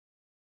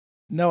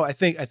 no, I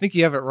think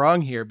you have it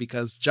wrong here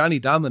because Johnny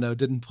Domino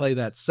didn't play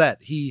that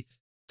set. He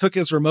took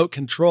his remote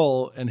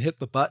control and hit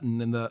the button,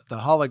 and the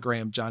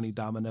hologram Johnny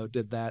Domino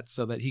did that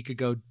so that he could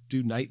go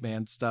do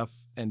Nightman stuff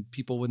and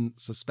people wouldn't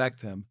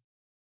suspect him.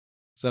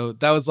 So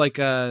that was like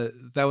a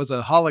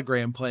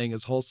hologram playing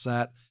his whole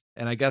set,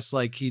 and I guess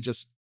like he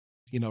just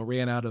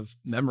ran out of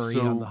memory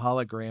on the So,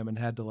 hologram and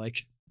had to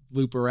like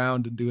loop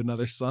around and do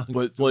another song.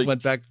 but Just like,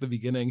 went back to the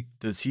beginning.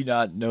 does he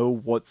not know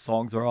what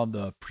songs are on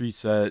the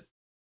preset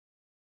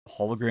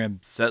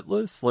hologram set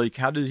list? Like,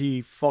 how did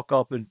he fuck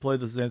up and play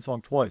the same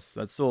song twice?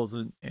 That still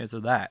doesn't answer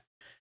that.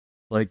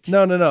 Like,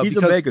 No, he's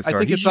a because I megastar.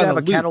 think He it's should on a have a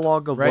loop,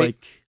 catalog of right?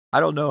 like,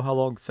 I don't know how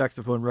long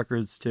saxophone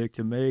records take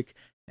to make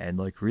and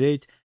like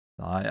create.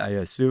 I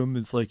assume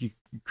it's like you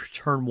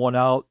turn one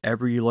out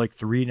every like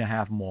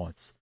 3.5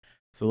 months.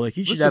 So like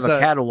he should This have is a a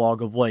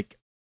catalog of like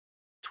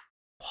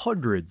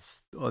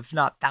hundreds, if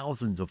not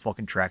thousands, of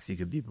fucking tracks he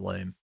could be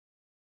playing.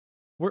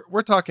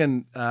 we're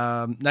talking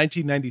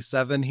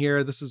 1997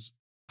 here. This is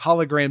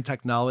hologram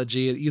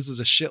technology. It uses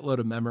a shitload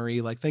of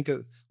memory. Like think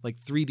of like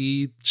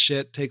 3D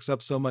shit takes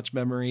up so much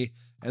memory,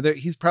 and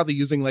he's probably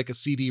using like a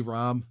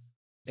CD-ROM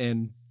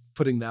and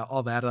putting that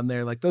all that on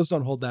there. Like those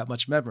don't hold that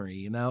much memory,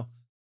 you know.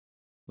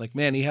 Like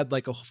man, he had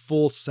like a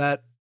full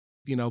set,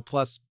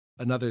 plus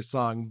another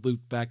song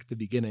looped back at the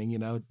beginning.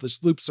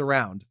 Just loops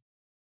around.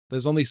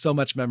 There's only so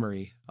much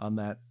memory on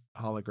that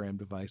hologram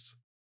device.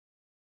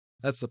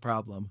 That's the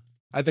problem.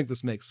 I think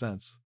this makes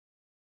sense.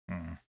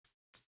 Hmm.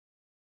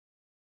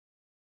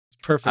 It's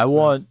I perfect sense.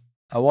 want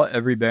I want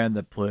every band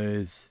that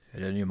plays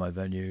at any of my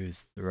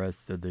venues the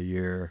rest of the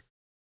year,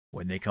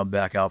 when they come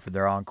back out for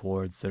their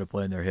encore, instead of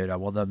playing their hit, I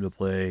want them to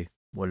play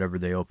whatever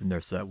they open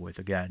their set with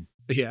again.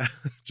 Yeah,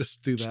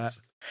 just do that.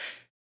 Just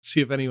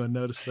See if anyone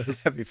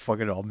notices. that'd be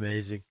fucking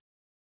amazing.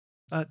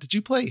 Did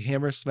you play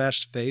Hammer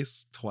Smashed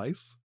Face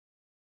twice?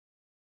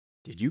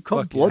 Did you come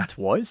Fuck yeah. blood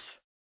twice?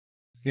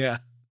 Yeah,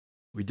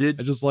 We I did.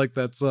 just like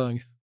that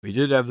song. We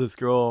did have this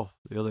girl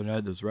the other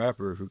night, this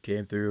rapper who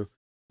came through.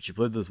 She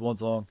played this one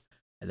song,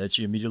 and then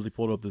she immediately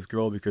pulled up this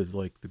girl because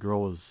like the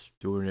girl was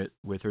doing it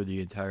with her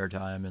the entire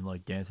time and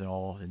like dancing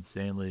all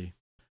insanely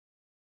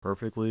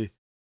perfectly.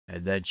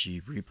 And then she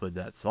replayed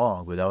that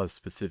song, but that was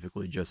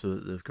specifically just so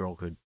that this girl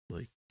could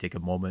like take a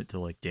moment to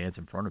like dance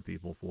in front of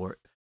people for it.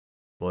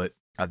 But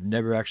I've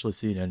never actually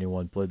seen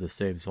anyone play the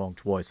same song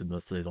twice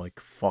unless they like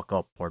fuck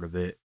up part of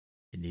it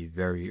in the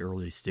very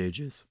early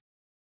stages.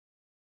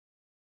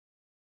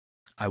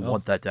 I Well,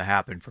 want that to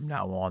happen from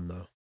now on,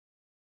 though.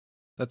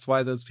 That's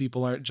why those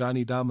people aren't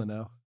Johnny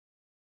Domino.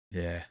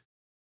 Yeah.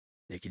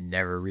 They can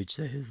never reach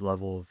his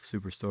level of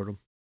superstardom.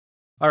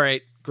 All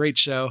right, great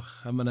show.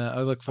 I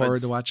look forward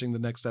to watching the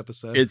next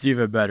episode. It's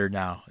even better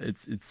now.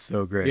 It's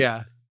so great.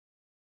 Yeah.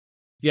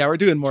 Yeah, we're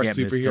doing more Can't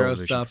superhero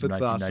stuff. It's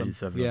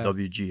awesome. Yeah.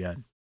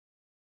 WGN.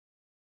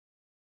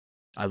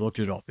 I looked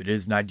it up. It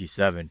is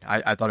 97.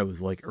 I thought it was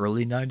like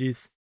early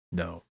 90s.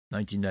 No,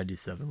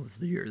 1997 was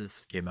the year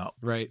this came out.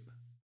 Right.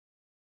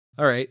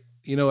 All right.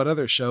 You know what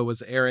other show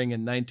was airing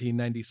in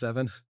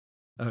 1997?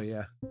 Oh,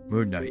 yeah.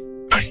 Moon Knight.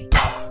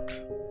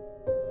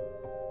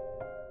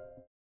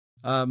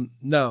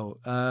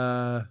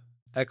 No.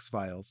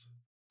 X-Files.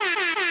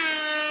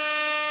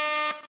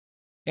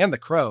 And The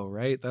Crow,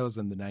 right? That was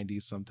in the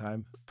 90s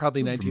sometime.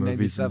 Probably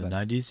 1997. In the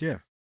 90s, yeah.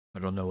 I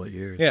don't know what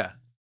years. Yeah.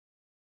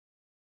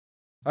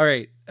 All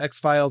right,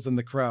 X-Files and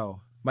The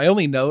Crow. My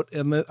only note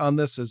on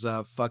this is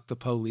fuck the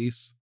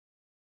police.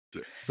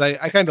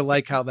 I kind of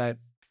like how that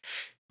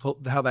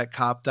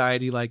cop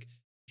died.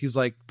 He's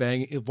like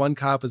banging. One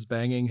cop is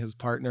banging his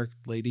partner,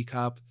 lady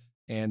cop,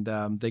 and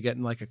they get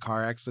in like a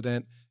car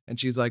accident. And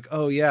she's like,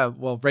 "Oh yeah."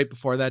 Well, right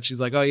before that, she's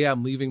like, "Oh yeah,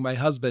 I'm leaving my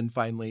husband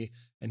finally."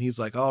 And he's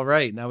like, "All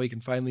right, now we can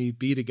finally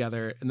be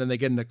together." And then they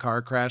get in a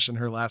car crash, and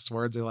her last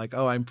words are like,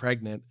 "Oh, I'm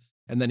pregnant."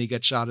 And then he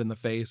gets shot in the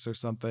face or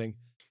something,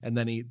 and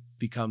then he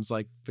becomes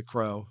like the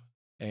Crow.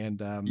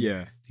 And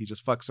he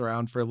just fucks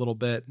around for a little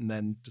bit, and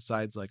then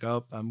decides like,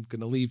 "Oh, I'm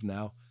gonna leave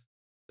now."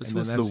 This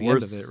was the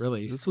worst. End of it,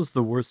 really. This was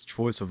the worst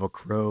choice of a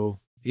Crow.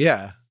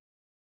 Yeah.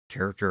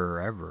 Character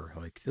ever.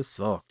 Like, this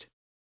sucked.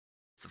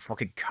 It's a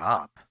fucking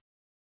cop.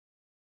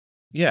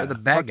 Yeah. They're the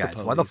bad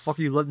guys. Why the fuck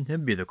are you letting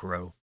him be the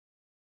Crow?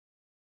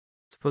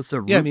 It's supposed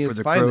to root for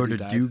the Crow to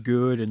do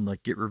good and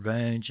like get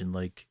revenge and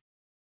like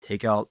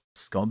take out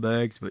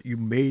scumbags, but you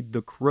made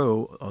the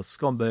Crow a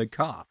scumbag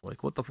cop.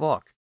 Like, what the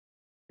fuck?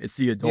 It's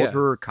the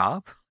adulterer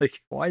cop?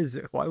 Like, why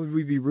would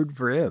we be rooting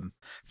for him?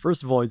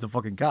 First of all, he's a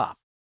fucking cop.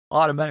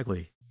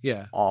 Automatically.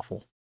 Yeah.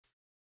 Awful.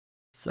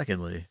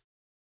 Secondly,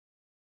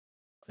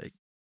 like,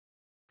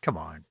 come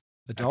on.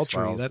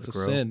 Adultery, that's a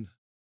sin.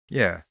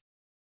 Yeah.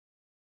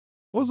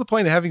 What was the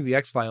point of having the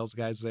X-Files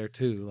guys there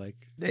too? Like,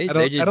 I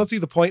don't see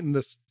the point in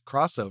this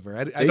crossover.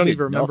 I don't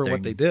even remember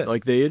what they did.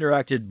 Like, they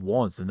interacted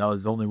once, and that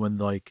was only when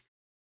like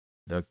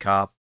the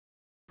cop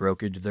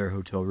broke into their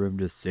hotel room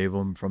to save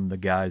them from the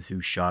guys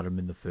who shot him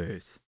in the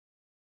face.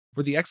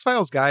 Were the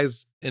X-Files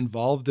guys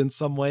involved in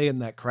some way in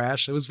that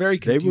crash? It was very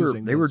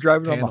confusing. They were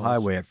driving on the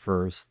highway at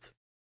first,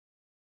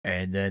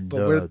 and then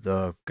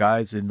the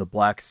guys in the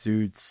black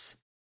suits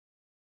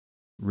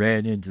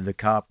ran into the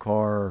cop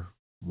car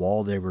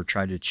while they were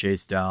trying to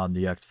chase down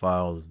the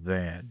X-Files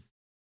van.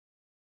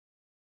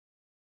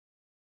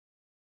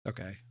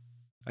 Okay,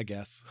 I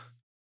guess.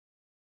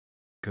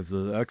 Because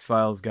the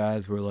X-Files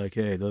guys were like,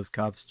 hey, those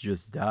cops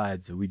just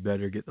died, so we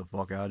better get the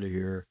fuck out of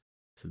here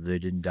so they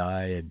didn't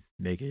die and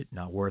make it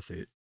not worth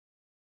it.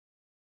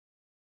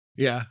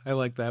 Yeah, I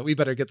like that. We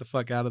better get the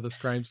fuck out of this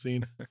crime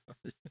scene.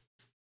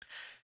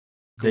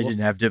 They didn't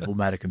have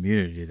diplomatic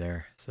immunity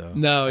there, so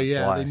no,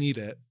 yeah, they need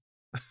it.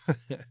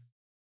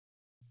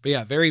 But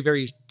yeah, very,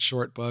 very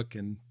short book,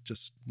 and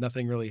just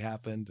nothing really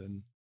happened.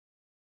 And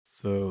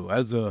so,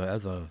 as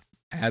a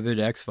avid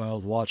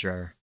X-Files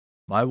watcher,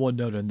 my one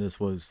note on this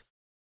was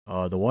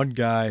the one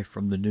guy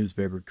from the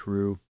newspaper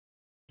crew.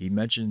 He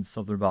mentioned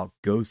something about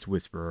Ghost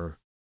Whisperer.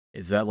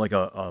 Is that like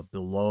a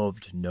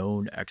beloved,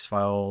 known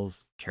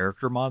X-Files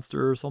character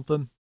monster or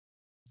something?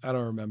 I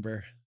don't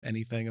remember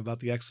anything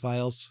about the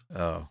X-Files.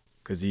 Oh,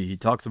 because he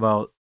talks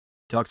about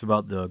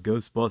the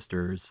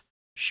Ghostbusters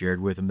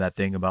shared with him that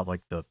thing about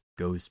like the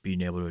ghosts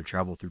being able to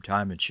travel through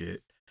time and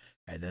shit.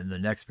 And then the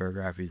next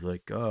paragraph, he's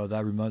like, "Oh,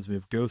 that reminds me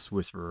of Ghost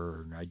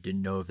Whisperer." And I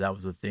didn't know if that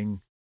was a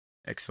thing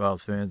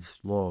X-Files fans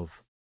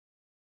love.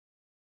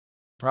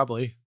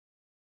 Probably.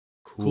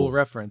 Cool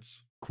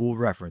reference. Cool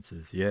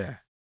references, yeah.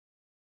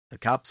 The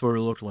cop sort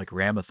of looked like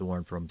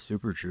Ramathorn from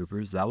Super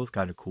Troopers. That was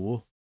kind of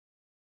cool.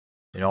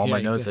 In all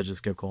my notes, I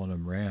just kept calling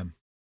him Ram.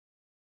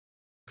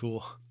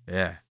 Cool.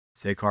 Yeah.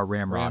 Sekar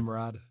Ramrod.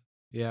 Ramrod.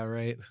 Yeah,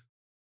 right.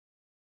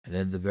 And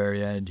then at the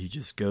very end, he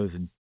just goes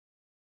and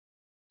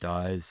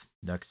dies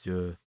next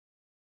to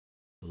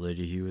the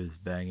lady he was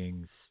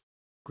banging's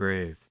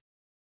grave.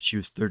 She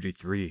was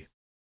 33.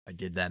 I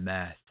did that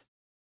math.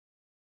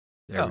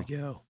 There we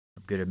go.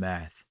 I'm good at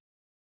math.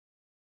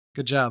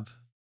 Good job.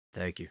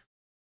 Thank you.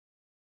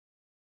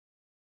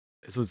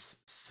 This was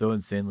so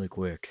insanely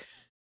quick.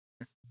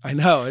 I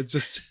know. It's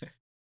just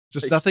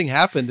like, nothing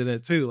happened in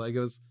it too. Like it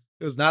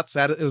was not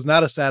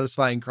a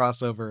satisfying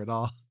crossover at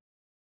all.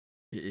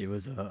 It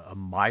was a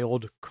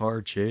mild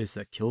car chase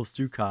that kills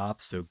two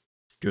cops, so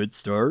good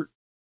start.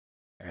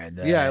 And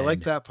then, yeah, I like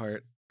that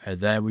part.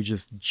 And then we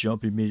just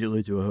jump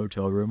immediately to a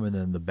hotel room, and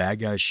then the bad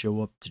guys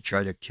show up to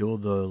try to kill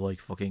the like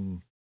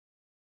fucking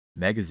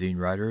magazine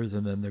writers,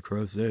 and then the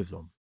Crow saves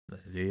them.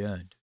 At the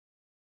end.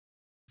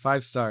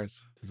 5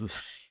 stars.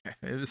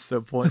 It was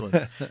so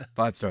pointless.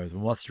 5 stars.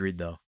 Must read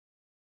though.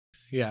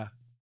 Yeah.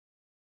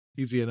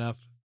 Easy enough.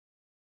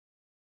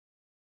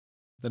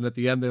 Then at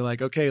the end, they're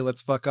like, okay,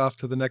 let's fuck off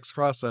to the next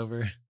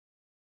crossover.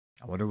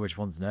 I wonder which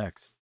one's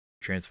next.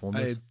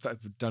 Transformers? I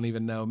don't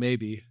even know.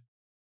 Maybe.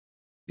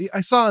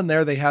 I saw in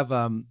there they have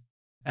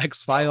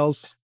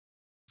X-Files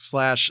 /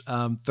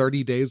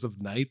 30 Days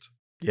of Night.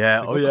 Yeah.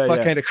 Like, Oh, what yeah. the fuck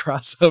Yeah. kind of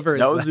crossover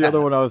is That was the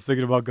other one I was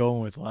thinking about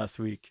going with last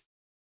week.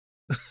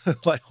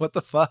 Like, what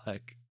the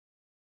fuck?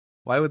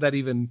 Why would that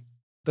even...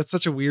 That's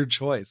such a weird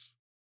choice.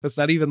 That's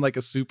not even like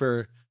a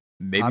super...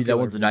 Maybe that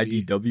one's an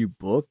movie. IDW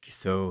book,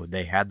 so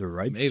they had the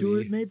rights to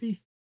it,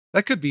 maybe?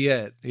 That could be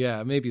it.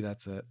 Yeah, maybe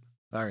that's it.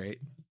 All right.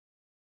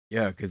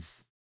 Yeah,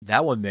 because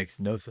that one makes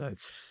no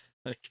sense.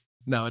 Like,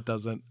 no, it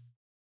doesn't.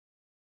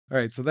 All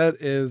right, so that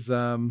is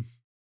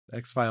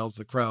X-Files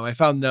The Crow. I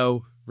found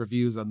no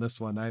reviews on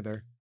this one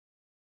either.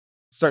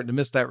 Starting to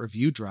miss that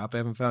review drop. I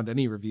haven't found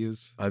any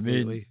reviews. I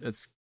mean, lately.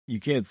 you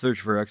can't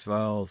search for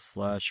X-Files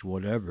 /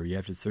 whatever. You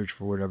have to search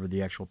for whatever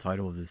the actual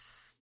title of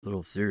this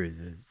little series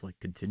is. It's like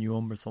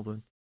Continuum or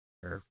something.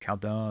 Or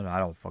Countdown. I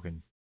don't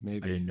fucking...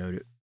 Maybe. I didn't know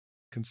it.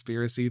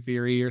 Conspiracy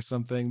theory or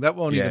something. That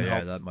won't even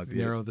help that might be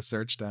narrow the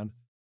search down.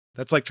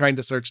 That's like trying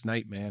to search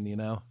Nightman, you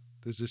know?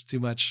 There's just too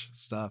much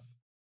stuff.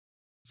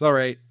 It's all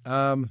right.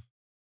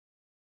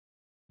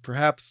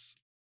 Perhaps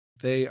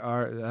they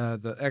are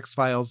the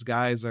X-Files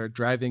guys are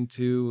driving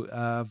to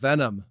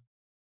Venom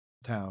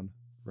Town,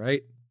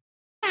 right?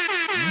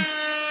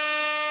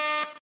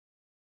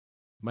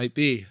 Might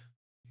be.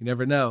 You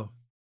never know.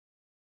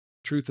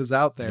 Truth is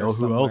out there. You know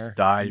who else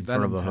died in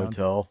front of a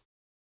hotel?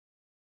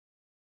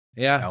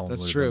 Yeah,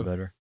 that's true.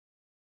 Better.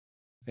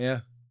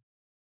 Yeah.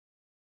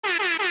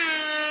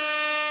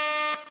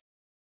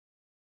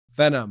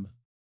 Venom,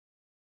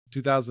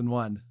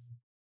 2001.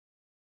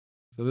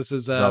 So this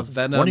is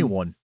Venom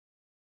 21.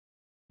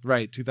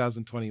 Right,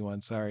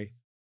 2021, sorry.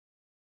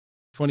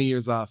 20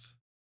 years off.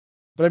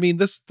 But I mean,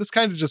 this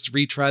kind of just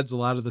retreads a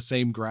lot of the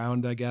same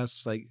ground, I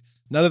guess. Like,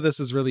 none of this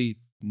is really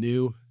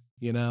new,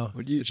 you know?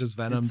 It's just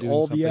Venom doing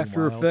all something the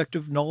after wild. effect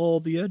of Null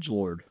the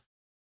Edgelord.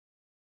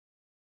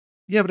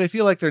 Yeah, but I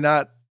feel like they're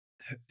not...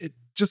 It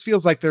just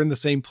feels like they're in the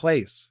same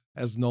place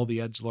as Null the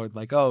Edgelord.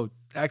 Like, oh,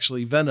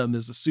 actually, Venom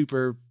is a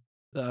super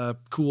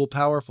cool,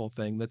 powerful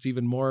thing that's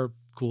even more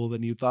cool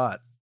than you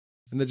thought.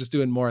 And they're just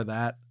doing more of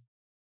that.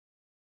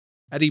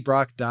 Eddie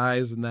Brock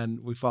dies, and then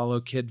we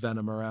follow Kid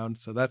Venom around,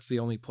 so that's the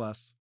only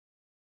plus.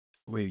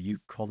 Wait, you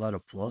call that a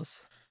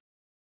plus?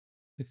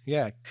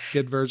 Yeah,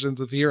 kid versions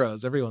of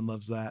heroes. Everyone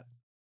loves that.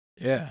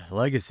 Yeah,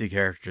 legacy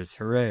characters.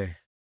 Hooray.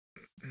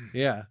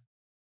 Yeah.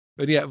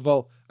 But yeah,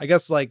 well, I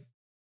guess like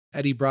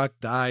Eddie Brock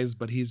dies,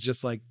 but he's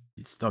just like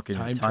he's stuck in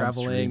time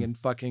traveling stream. And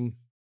fucking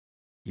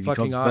he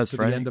fucking off to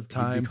the end of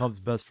time. He becomes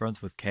best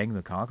friends with Kang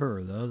the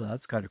Conqueror, though.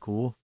 That's kind of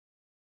cool.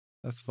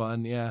 That's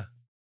fun, yeah.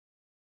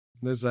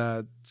 There's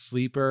a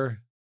Sleeper.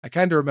 I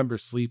kind of remember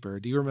Sleeper.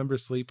 Do you remember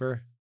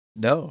Sleeper?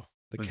 No.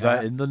 Was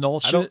that in the Null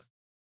shit?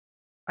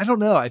 I don't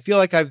know. I feel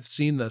like I've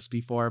seen this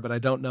before, but I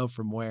don't know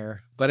from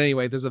where. But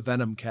anyway, there's a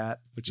Venom cat,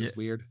 which is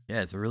weird.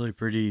 Yeah, it's a really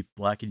pretty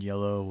black and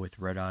yellow with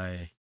red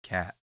eye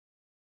cat.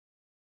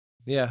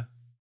 Yeah.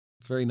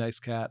 It's a very nice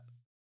cat.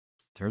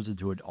 Turns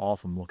into an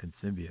awesome looking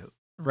symbiote.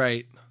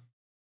 Right.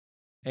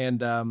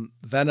 And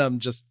Venom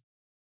just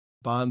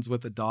bonds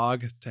with a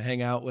dog to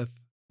hang out with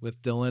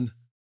Dylan.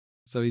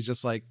 So he's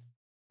just like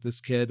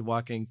this Kid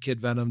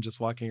Venom just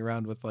walking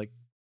around with like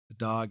a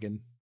dog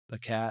and a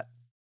cat,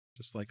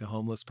 just like a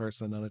homeless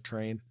person on a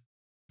train.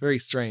 Very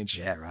strange.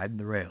 Yeah, riding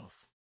the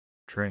rails.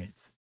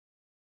 Trains.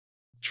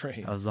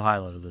 Trains. That was the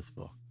highlight of this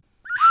book.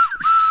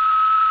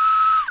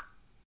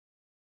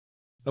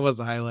 That was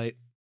the highlight.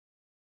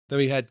 Then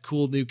we had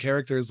cool new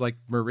characters like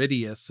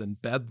Meridius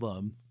and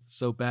Bedlam.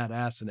 So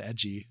badass and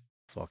edgy.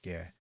 Fuck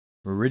yeah.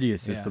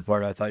 Meridius is the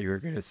part I thought you were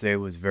going to say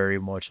was very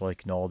much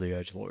like Null the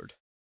Edgelord.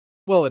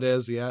 Well, it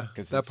is, yeah.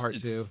 That part too.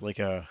 It's like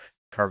a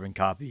carbon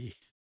copy,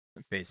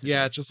 basically.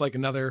 Yeah, it's just like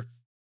another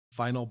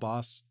final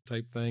boss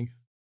type thing.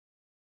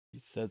 He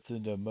sets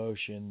into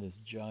motion this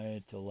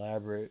giant,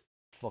 elaborate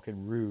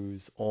fucking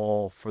ruse,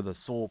 all for the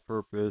sole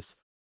purpose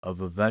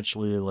of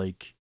eventually,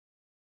 like,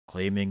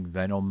 claiming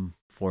Venom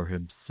for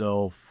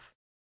himself.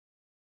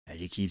 And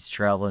he keeps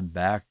traveling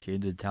back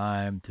into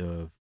time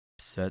to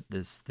set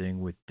this thing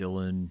with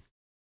Dylan,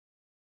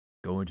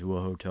 go into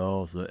a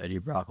hotel so that Eddie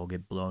Brock will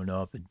get blown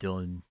up and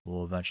Dylan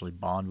will eventually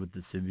bond with the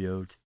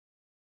symbiote,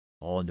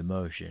 all into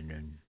motion.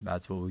 And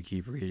that's what we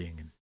keep reading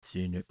and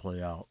seeing it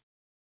play out.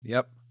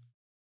 Yep.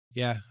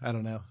 Yeah, I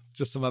don't know.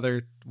 Just some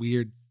other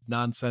weird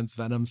nonsense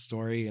Venom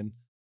story. And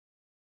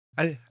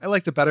I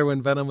liked it better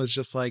when Venom was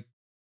just like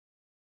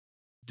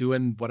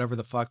doing whatever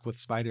the fuck with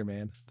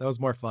Spider-Man. That was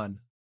more fun.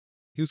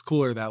 He was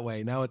cooler that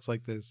way. Now it's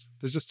like there's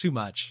just too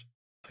much.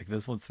 Like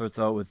this one starts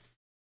out with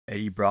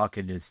Eddie Brock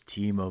and his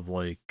team of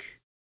like,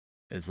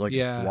 it's like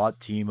a SWAT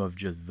team of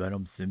just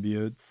Venom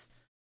symbiotes.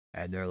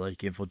 And they're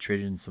like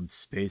infiltrating some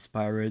space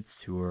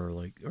pirates who are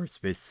like, or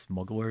space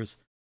smugglers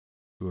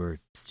who are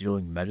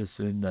stealing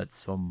medicine that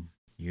some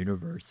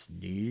universe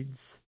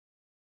needs.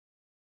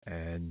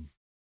 And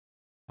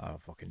I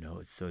don't fucking know.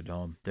 It's so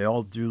dumb. They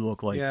all do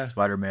look like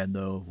Spider-Man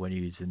though when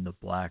he's in the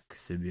black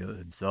symbiote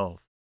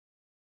himself.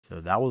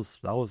 So that was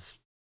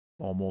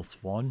almost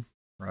fun,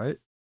 right?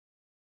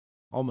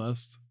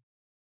 Almost.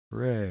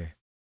 Hooray.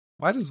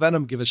 Why does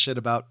Venom give a shit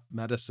about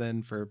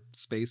medicine for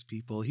space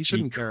people? He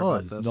shouldn't care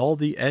about Because this. all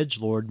the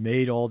edgelord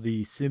made all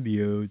the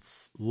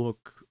symbiotes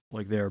look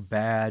like they're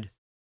bad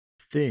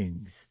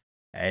things.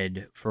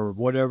 And for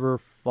whatever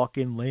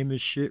fucking lame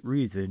as shit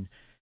reason,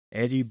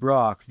 Eddie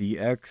Brock, the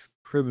ex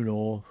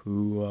criminal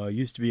who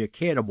used to be a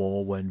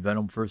cannibal when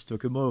Venom first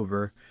took him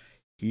over, Oh,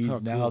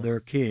 he's now cool. their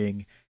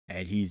king,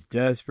 and he's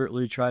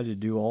desperately trying to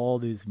do all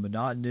these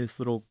monotonous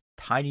little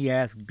tiny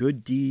ass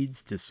good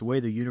deeds to sway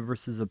the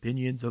universe's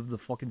opinions of the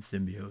fucking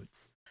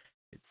symbiotes.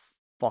 It's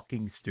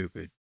fucking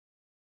stupid.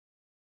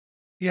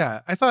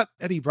 Yeah, I thought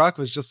Eddie Brock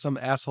was just some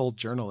asshole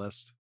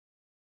journalist.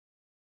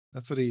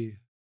 That's what he.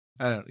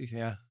 I don't.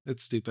 Yeah,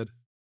 it's stupid.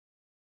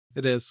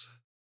 It is.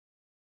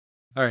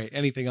 All right.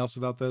 Anything else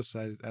about this?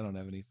 I don't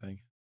have anything.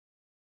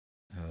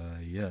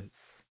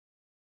 Yes.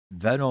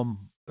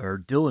 Venom, or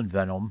Dylan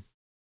Venom,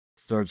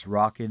 starts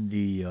rocking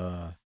the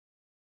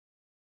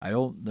I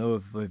don't know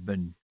if they've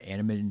been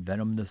animating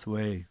Venom this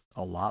way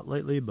a lot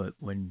lately, but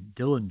when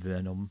Dylan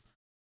Venom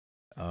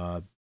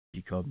uh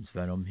becomes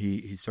Venom,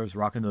 he starts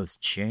rocking those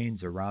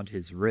chains around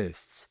his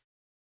wrists.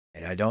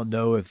 And I don't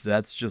know if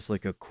that's just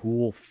like a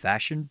cool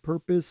fashion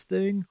purpose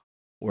thing,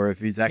 or if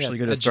he's Yeah, actually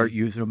it's going to start edgy.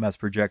 using them as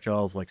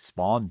projectiles like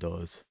Spawn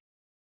does.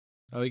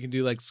 Oh, you can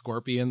do like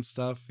scorpion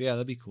stuff. Yeah,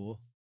 that'd be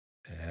cool.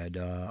 And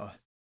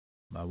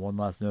my one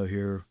last note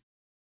here,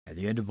 at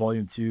the end of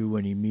Volume 2,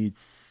 when he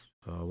meets,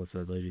 what's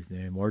that lady's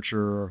name?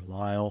 Archer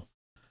Lyle.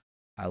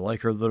 I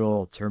like her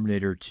little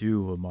Terminator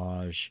 2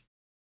 homage.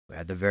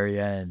 At the very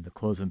end, the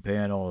closing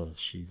panel,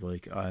 she's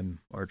like,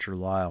 I'm Archer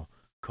Lyle.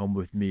 Come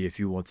with me if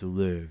you want to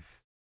live.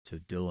 To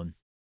Dylan.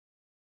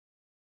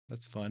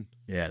 That's fun.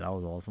 Yeah, that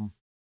was awesome.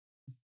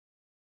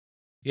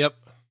 Yep.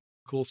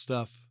 Cool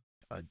stuff.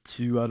 A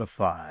 2 out of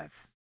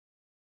 5.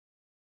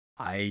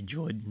 I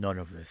enjoyed none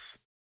of this.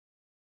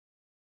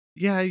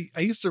 Yeah, I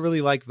used to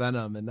really like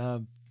Venom, and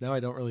now I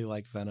don't really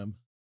like Venom.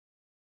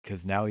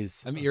 Because now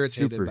he's I'm a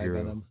irritated by superhero.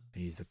 Venom.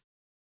 And he's a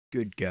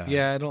good guy.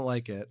 Yeah, I don't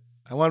like it.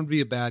 I want him to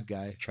be a bad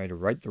guy. Trying to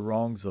right the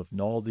wrongs of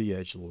Null the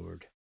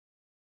Edgelord.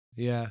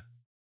 Yeah.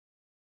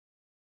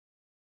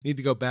 Need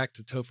to go back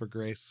to Topher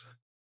Grace.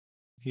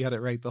 He had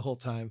it right the whole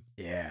time.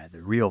 Yeah,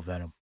 the real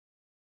Venom.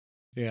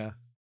 Yeah.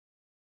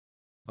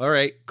 All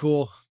right,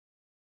 cool.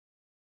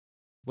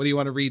 What do you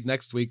want to read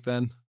next week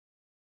then?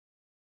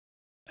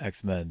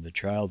 X-Men, The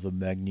Trials of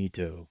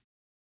Magneto.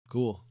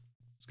 Cool.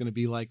 It's going to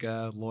be like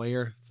a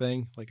lawyer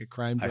thing, like a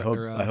crime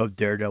drama. I hope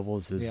Daredevil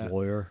is his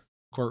lawyer.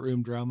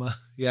 Courtroom drama.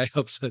 Yeah, I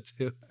hope so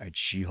too. And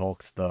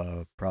She-Hulk's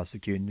the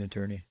prosecuting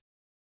attorney.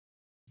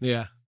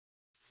 Yeah.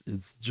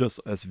 It's just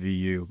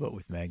SVU, but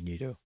with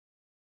Magneto.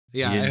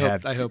 Yeah,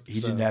 I hope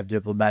he didn't have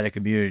diplomatic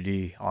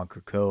immunity on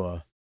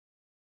Krakoa.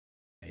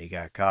 And he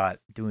got caught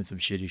doing some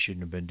shit he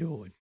shouldn't have been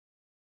doing.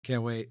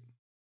 Can't wait.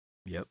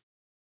 Yep.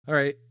 All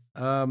right.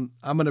 I'm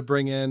going to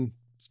bring in,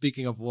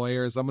 speaking of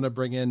lawyers, I'm going to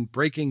bring in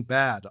Breaking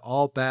Bad,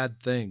 All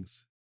Bad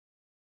Things.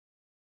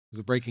 It's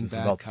a Breaking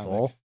Bad about comic.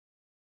 Saul?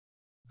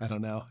 I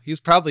don't know. He's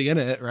probably in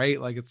it,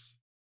 right? Like it's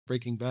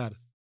Breaking Bad.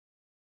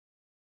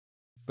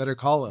 Better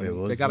call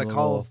him. They got to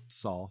call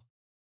Saul.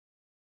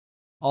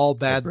 All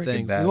Bad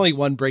Things. Bad. There's only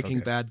one Breaking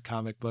Bad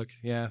comic book.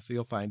 Yeah, so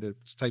you'll find it.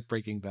 Just type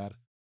Breaking Bad.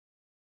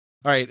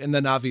 All right, and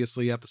then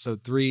obviously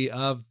episode 3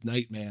 of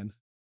Nightman.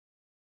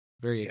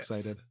 Very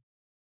excited.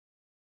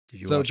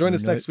 So join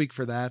us next week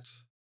for that.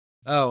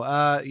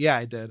 Oh, yeah,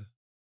 I did.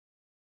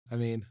 I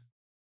mean,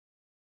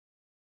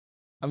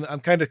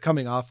 I'm kind of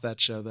coming off that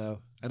show though.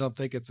 I don't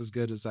think it's as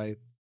good as I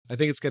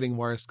think it's getting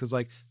worse because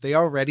like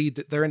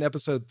they're in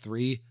episode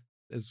 3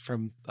 is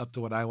from up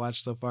to what I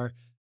watched so far,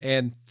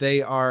 and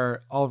they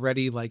are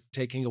already like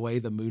taking away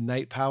the Moon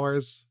Knight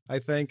powers. I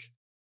think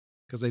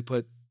because they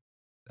put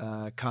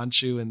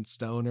Khonshu in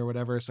stone or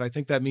whatever. So I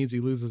think that means he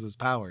loses his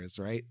powers,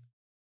 right?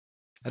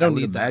 I don't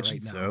need that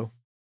right now. So.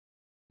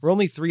 We're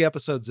only 3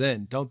 episodes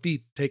in. Don't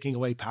be taking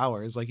away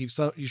powers. Like you've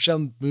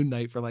shown Moon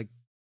Knight for like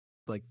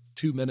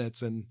 2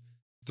 minutes and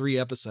 3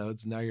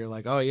 episodes. Now you're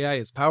like, oh yeah,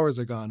 his powers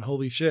are gone.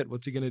 Holy shit,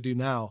 what's he gonna do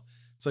now?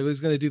 It's like he's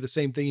gonna do the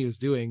same thing he was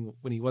doing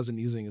when he wasn't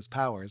using his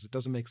powers. It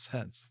doesn't make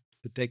sense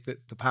to take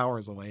the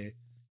powers away.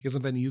 He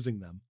hasn't been using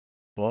them.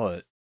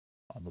 But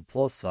on the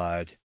plus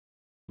side,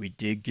 we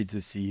did get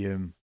to see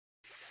him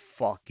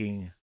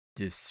fucking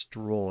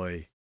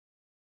destroy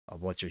a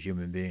bunch of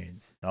human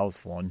beings. That was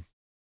fun.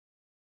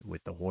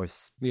 With the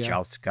horse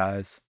joust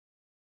guys.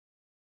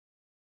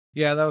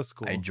 Yeah, that was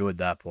cool. I enjoyed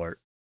that part.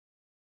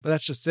 But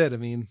that's just it. I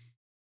mean,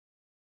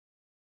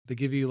 they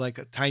give you like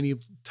a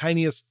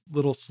tiniest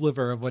little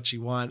sliver of what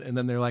you want, and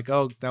then they're like,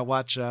 oh, now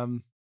watch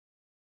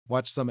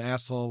some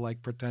asshole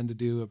like pretend to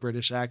do a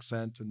British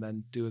accent and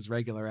then do his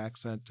regular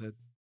accent to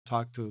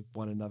talk to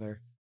one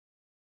another.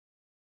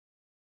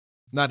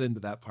 Not into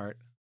that part.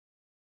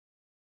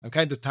 I'm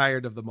kind of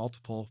tired of the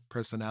multiple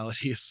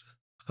personalities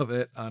of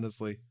it,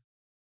 honestly.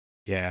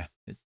 Yeah,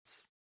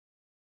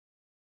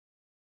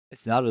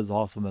 it's not as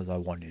awesome as I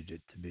wanted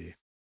it to be.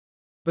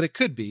 But it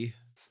could be.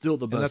 Still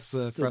the best. And that's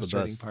the still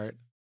frustrating the best part.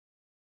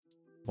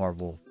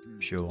 Marvel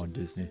show on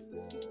Disney.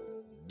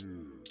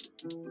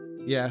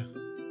 Yeah,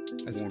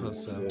 I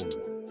suppose so.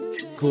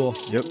 Cool.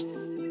 Yep.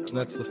 So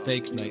that's the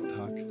fake Night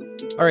Talk.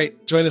 All right,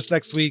 join us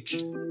next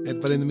week.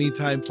 But in the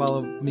meantime,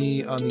 follow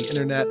me on the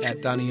internet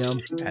at Donnie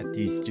At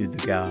These Dude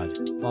the God.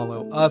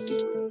 Follow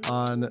us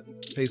on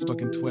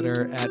Facebook and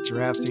Twitter at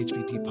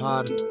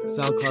GiraffesHBTPod,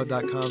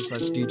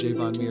 SoundCloud.com/DJ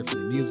Von Meer for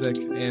the music,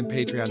 and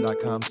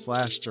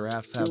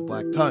Patreon.com/Giraffes Have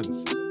Black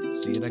Tongues.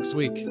 See you next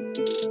week.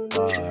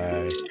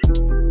 Bye.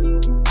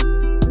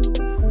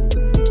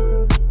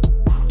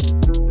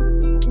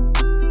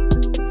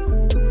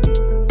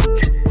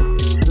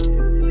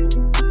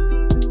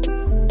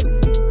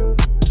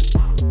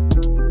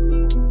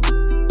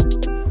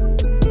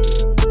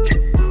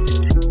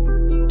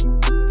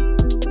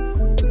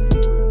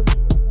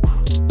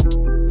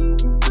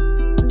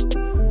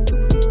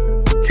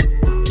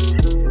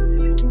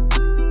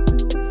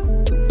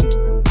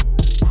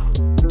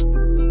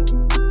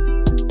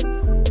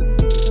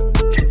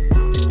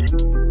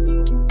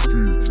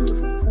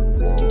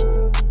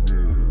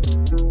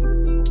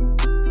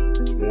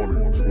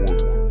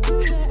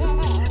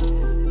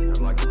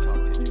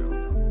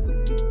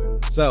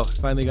 So,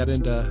 finally got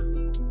into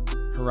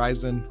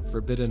Horizon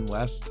Forbidden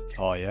West.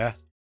 Oh, yeah?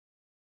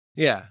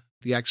 Yeah,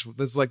 this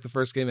is like the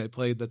first game I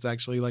played that's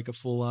actually like a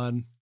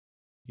full-on,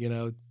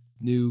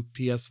 new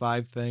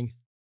PS5 thing.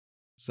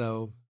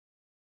 So,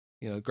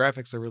 the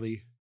graphics are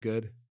really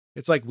good.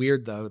 It's like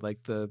weird though, like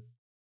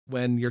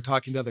when you're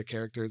talking to other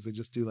characters, they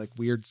just do like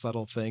weird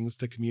subtle things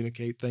to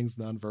communicate things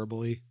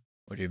non-verbally.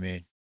 What do you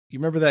mean? You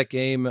remember that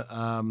game?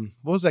 What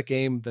was that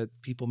game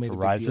that people made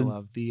Horizon?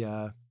 a big deal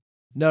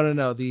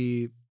of?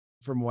 The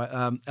from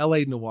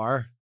L.A.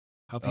 Noire.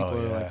 How people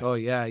are like, oh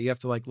yeah, you have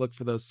to like look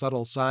for those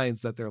subtle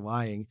signs that they're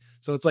lying.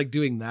 So it's like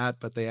doing that,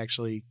 but they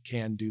actually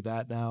can do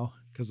that now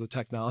because the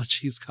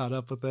technology's caught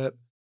up with it.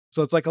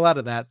 So it's like a lot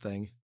of that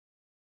thing.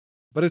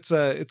 But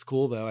it's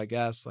cool though, I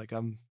guess. Like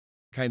I'm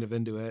kind of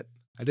into it.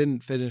 I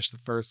didn't finish the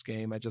first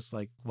game. I just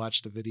like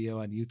watched a video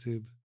on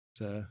YouTube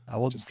to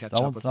just catch up with it.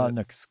 That one's not an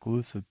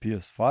exclusive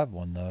PS5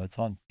 one though. It's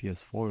on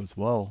PS4 as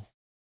well.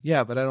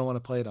 Yeah, but I don't want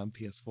to play it on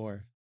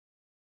PS4.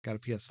 Got a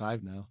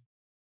PS5 now.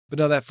 But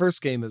no, that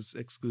first game is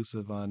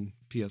exclusive on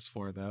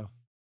PS4 though.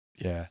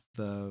 Yeah.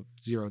 The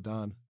Zero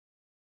Dawn.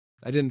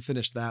 I didn't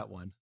finish that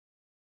one.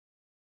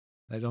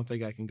 I don't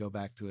think I can go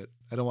back to it.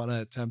 I don't want to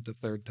attempt a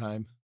third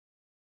time.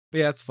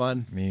 But yeah, it's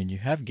fun. I mean, you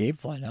have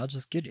Gamefly now,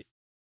 just get it.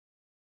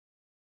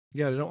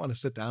 Yeah, I don't want to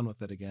sit down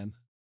with it again.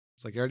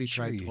 It's like I already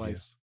Sure tried you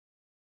twice.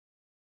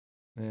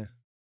 Yeah.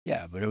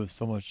 Yeah, but it was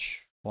so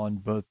much fun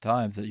both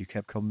times that you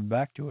kept coming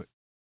back to it.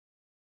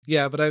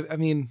 Yeah, but I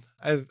mean,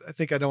 I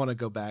think I don't want to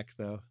go back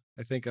though.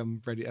 I think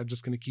I'm ready. I'm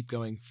just going to keep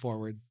going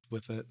forward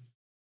with it.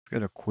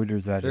 Got a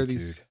quitter's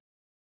attitude.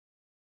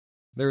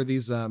 There are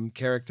these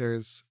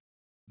characters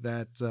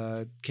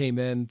that came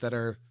in that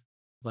are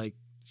like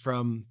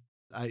from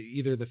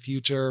either the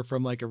future or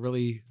from like a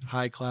really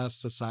high class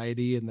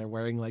society, and they're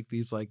wearing like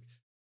these like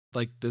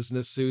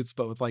business suits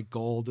but with like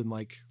gold and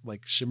like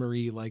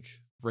shimmery like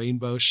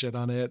rainbow shit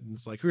on it, and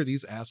it's like, who are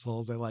these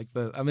assholes?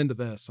 I'm into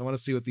this. I want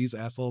to see what these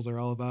assholes are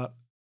all about.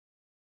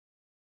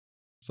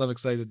 So I'm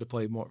excited to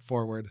play more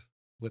forward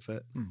with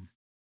it.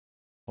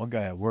 One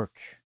guy at work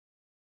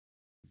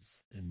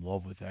is in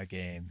love with that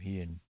game. He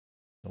and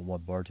the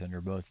one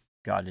bartender both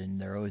got in.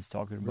 They're always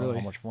talking about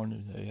how much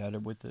fun they had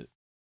it with it.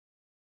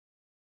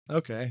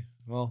 Okay,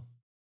 well,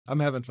 I'm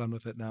having fun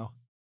with it now.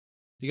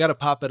 You got to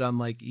pop it on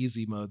like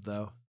easy mode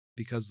though,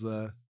 because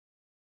the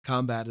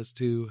combat is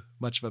too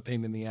much of a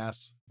pain in the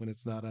ass when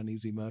it's not on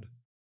easy mode.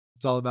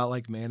 It's all about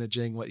like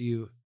managing what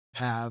you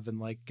have and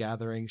like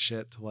gathering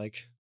shit to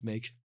like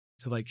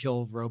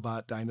kill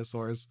robot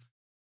dinosaurs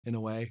in a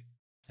way.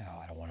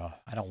 Oh, I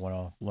don't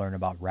wanna learn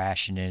about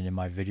rationing in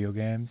my video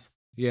games.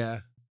 Yeah.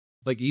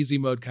 Like easy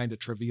mode kind of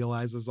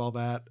trivializes all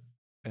that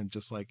and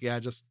just like,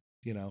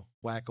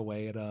 whack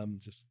away at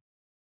just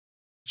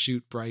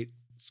shoot bright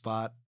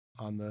spot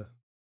on the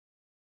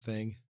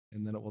thing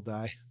and then it will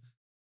die.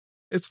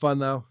 It's fun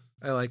though.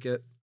 I like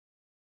it.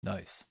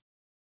 Nice.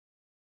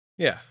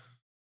 Yeah.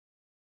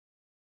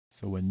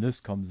 So when this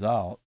comes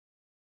out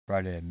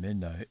Friday at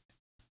midnight,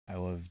 I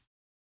will have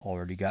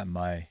already gotten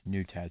my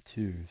new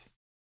tattoos.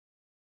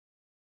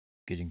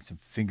 Getting some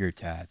finger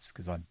tats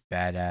because I'm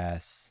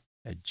badass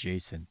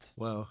adjacent.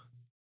 Whoa.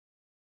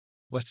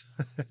 What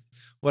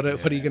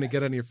are you going to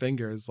get on your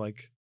fingers?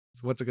 Like,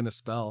 what's it going to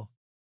spell?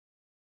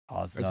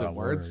 Oh, it's not a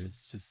word.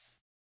 It's just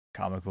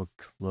comic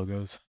book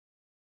logos.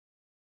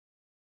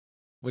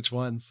 Which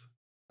ones?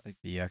 Like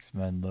the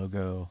X-Men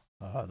logo,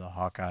 the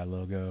Hawkeye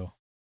logo,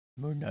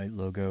 Moon Knight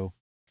logo,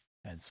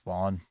 and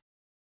Spawn.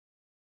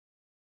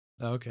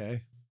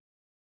 Okay.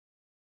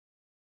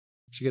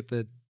 Should get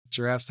the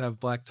Giraffes Have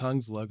Black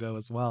Tongues logo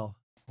as well.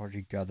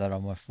 Already got that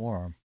on my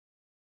forearm.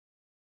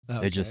 Okay.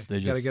 They just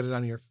gotta get it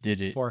on your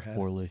forehead.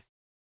 Poorly.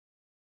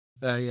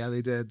 Yeah,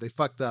 they did. They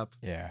fucked up.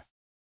 Yeah.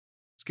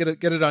 Let's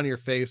get it on your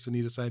face when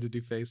you decide to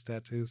do face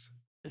tattoos.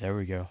 There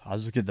we go. I'll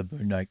just get the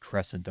Moon Knight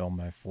crescent on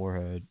my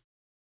forehead.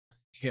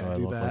 so Yeah, I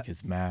do look like that.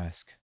 his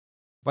mask.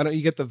 Why don't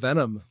you get the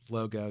Venom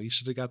logo? You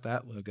should have got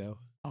that logo.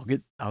 I'll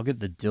get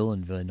the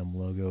Dylan Venom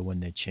logo when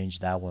they change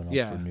that one up for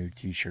Yeah. new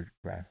T-shirt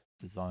graphic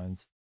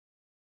designs.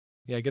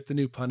 Yeah, get the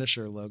new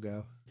Punisher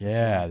logo as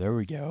Yeah, well. there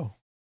we go.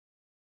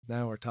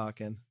 Now we're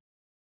talking.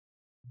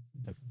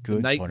 The The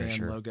good Nightman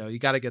Punisher. logo. You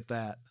got to get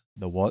that.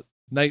 The what?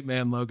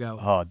 Nightman logo.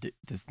 Oh,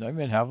 does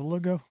Nightman have a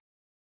logo?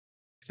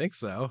 I think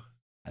so.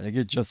 I think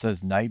it just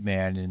says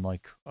Nightman in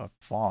like a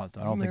font.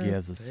 I Isn't don't think he there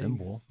has a thing?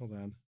 symbol. Hold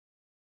on.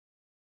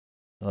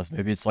 Unless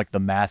maybe it's like the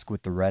mask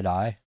with the red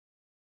eye.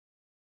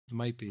 It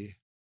might be.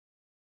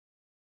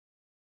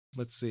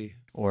 Let's see.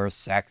 Or a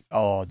sax.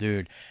 Oh,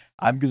 dude,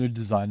 I'm gonna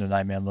design a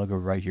Nightman logo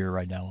right here,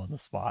 right now on the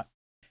spot.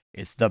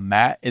 It's the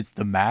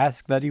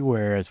mask that he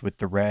wears with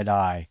the red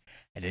eye,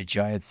 and a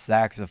giant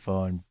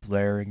saxophone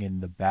blaring in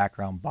the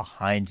background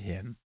behind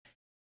him.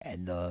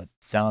 And the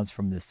sounds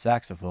from the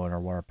saxophone are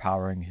what are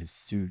powering his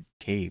suit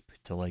cape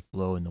to like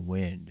blow in the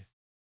wind.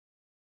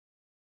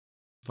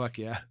 Fuck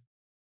yeah.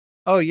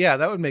 Oh yeah,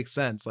 that would make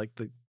sense. Like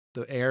the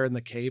air in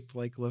the cape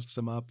like lifts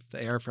him up.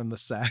 The air from the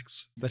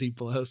sax that he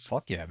blows.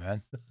 Fuck yeah,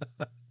 man.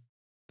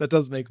 That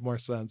does make more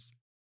sense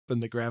than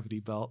the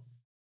gravity belt.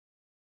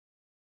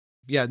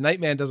 Yeah,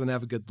 Nightman doesn't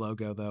have a good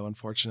logo though,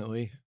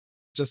 unfortunately.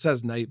 Just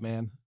has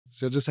Nightman.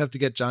 So you'll just have to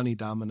get Johnny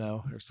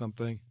Domino or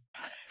something.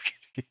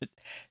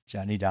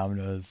 Johnny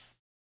Domino's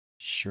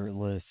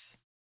shirtless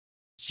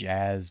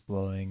jazz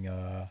blowing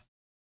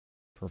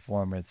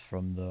performance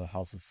from the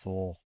House of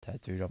Soul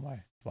tattooed on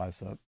my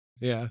bicep.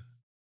 Yeah.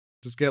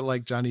 Just get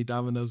like Johnny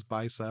Domino's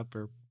bicep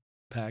or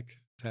pec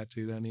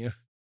tattooed on you.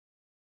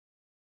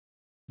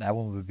 That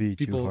one would be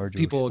too hard to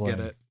People explain. will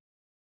get it.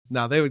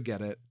 No, they would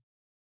get it.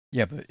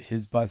 Yeah, but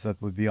his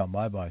bicep would be on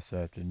my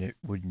bicep and it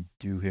wouldn't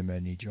do him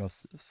any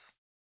justice.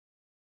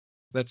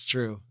 That's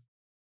true.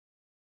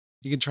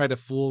 You can try to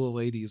fool the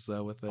ladies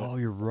though with it. Oh,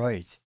 you're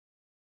right.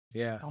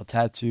 Yeah. I'll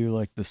tattoo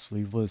like the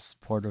sleeveless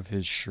part of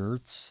his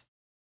shirts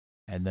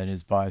and then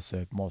his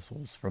bicep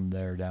muscles from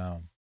there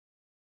down.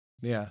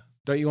 Yeah.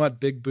 Don't you want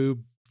big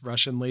boob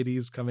Russian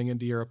ladies coming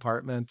into your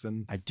apartment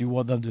and I do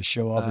want them to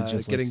show up and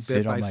just getting like bit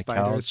sit by on my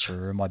spiders? couch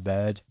or in my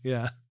bed,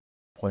 Yeah.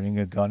 pointing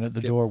a gun at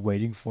the door,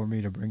 waiting for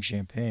me to bring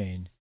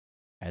champagne,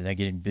 and then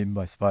getting bitten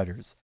by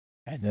spiders.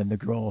 And then the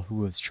girl who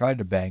was trying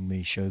to bang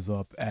me shows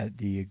up at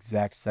the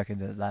exact second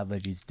that that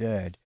lady's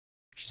dead.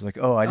 She's like,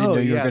 "Oh, I didn't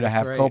know you were gonna that's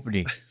have right.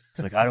 company." It's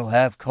like, "I don't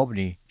have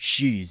company.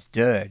 She's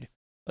dead."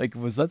 Like,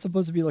 was that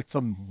supposed to be like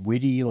some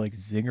witty like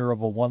zinger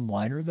of a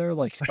one-liner there?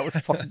 Like, that was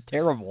fucking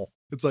terrible.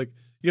 It's like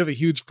we have a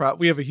huge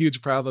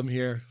problem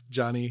here,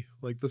 Johnny.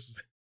 Like this,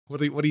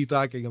 what are you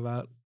talking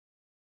about?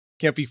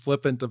 Can't be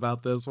flippant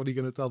about this. What are you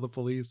going to tell the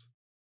police?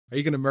 Are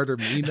you going to murder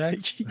me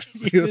next?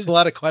 There's a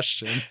lot of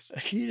questions.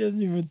 He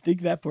doesn't even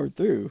think that part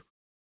through.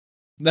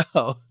 No,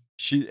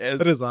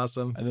 That is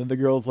awesome. And then the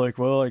girl's like,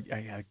 "Well,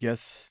 I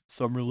guess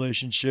some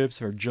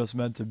relationships are just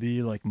meant to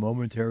be like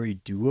momentary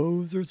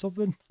duos or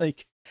something.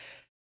 Like,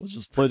 we'll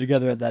just play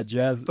together at that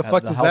jazz The at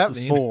fuck the does House that of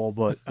mean? Soul,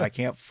 but I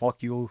can't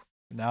fuck you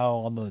now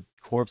on the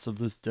corpse of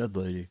this dead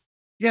lady."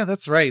 Yeah,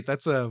 that's right.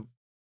 That's a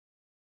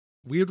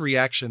weird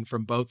reaction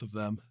from both of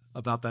them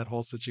about that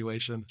whole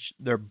situation.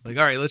 They're Like,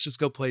 all right, let's just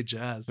go play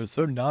jazz. They're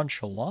so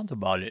nonchalant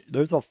about it.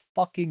 There's a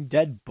fucking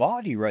dead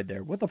body right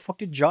there. What the fuck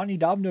did Johnny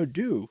Domino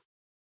do?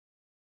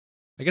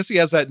 I guess he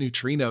has that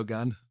neutrino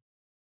gun.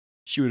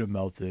 She would have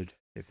melted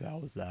if that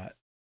was that.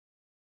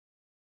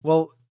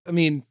 Well, I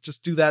mean,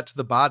 just do that to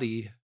the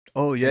body.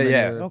 Oh yeah, And then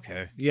yeah. you're-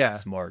 Okay. Yeah,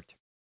 Smart.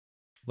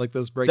 like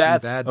those Breaking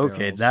That's Bad okay.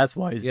 barrels. That's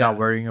why he's Yeah. not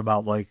worrying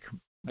about like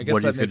I guess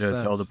what that he's makes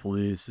gonna tell sense. the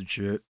police and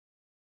shit.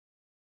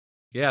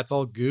 Yeah, it's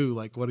all goo.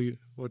 Like, what? He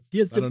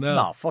has I don't know.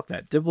 No, fuck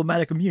that.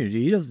 Diplomatic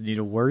immunity. He doesn't need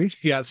to worry.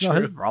 Yeah, it's It's not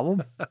true. his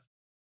problem.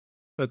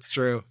 That's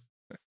true.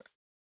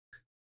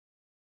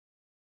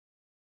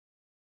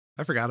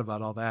 I forgot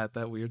about all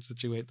that weird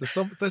situation.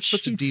 That's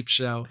such a Jeez. deep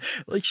show.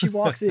 Like she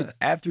walks in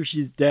after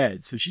she's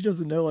dead, so she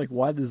doesn't know like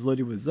why this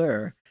lady was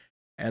there.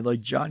 And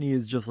like Johnny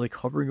is just like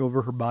hovering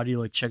over her body,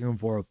 like checking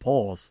for a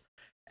pulse.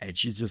 And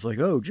she's just like,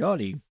 "Oh,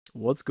 Johnny,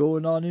 what's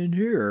going on in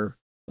here?"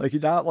 Like,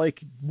 you're not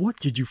like, "What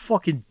did you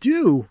fucking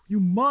do, you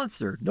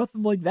monster?"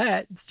 Nothing like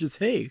that. It's just,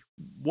 "Hey,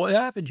 what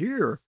happened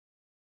here?"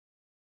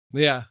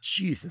 Yeah,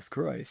 Jesus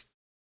Christ.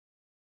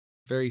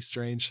 very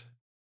strange.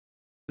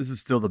 This is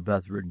still the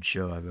best written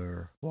show I've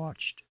ever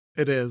watched.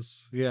 It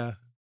is. Yeah.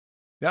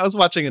 Yeah, I was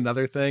watching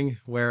another thing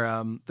where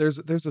there's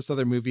this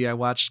other movie I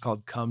watched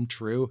called Come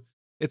True.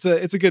 It's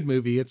a good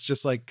movie. It's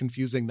just like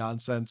confusing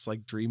nonsense,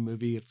 like dream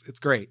movie. It's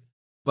great.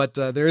 But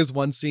there is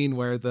one scene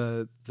where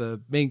the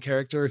main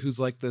character, who's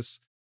like this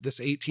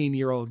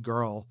 18-year-old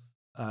girl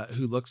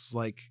who looks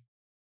like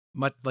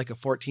much like a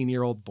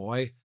 14-year-old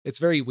boy. It's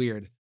very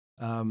weird.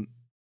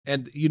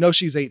 And you know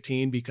she's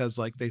 18 because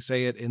like they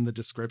say it in the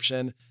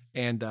description.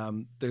 And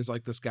there's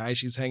like this guy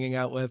she's hanging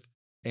out with,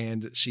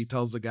 and she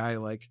tells the guy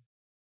like,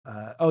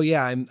 "Oh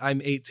yeah,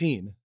 I'm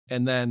 18."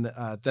 And then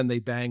they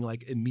bang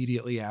like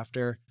immediately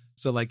after.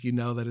 So like you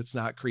know that it's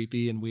not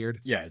creepy and weird.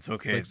 Yeah, it's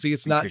okay. It's like, see,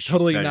 it's not because she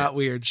totally said not it.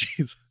 weird.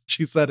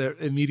 She said it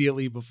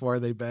immediately before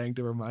they bang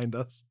to remind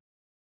us.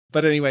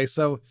 But anyway,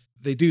 so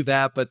they do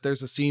that, but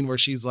there's a scene where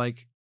she's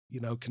like,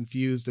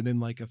 confused and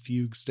in like a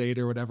fugue state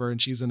or whatever,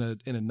 and she's in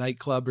a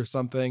nightclub or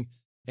something,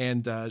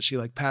 and she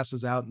like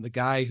passes out, and the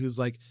guy who's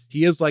like,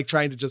 he is like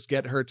trying to just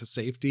get her to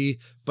safety,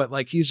 but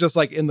like he's just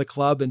like in the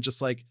club and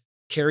just like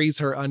carries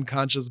her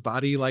unconscious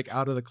body like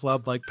out of the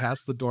club, like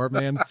past the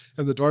doorman,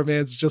 and the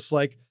doorman's just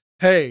like,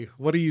 hey,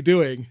 what are you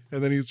doing?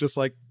 And then he's just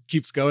like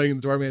keeps going, and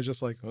the doorman's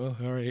just like, oh,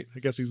 all right, I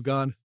guess he's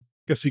gone.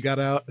 Guess he got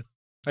out.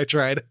 I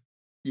tried.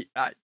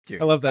 Yeah,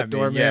 dude, I love that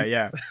doorman.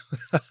 Yeah.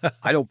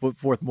 I don't put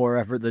forth more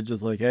effort than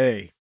just like,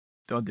 hey,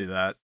 don't do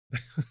that.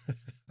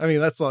 I mean,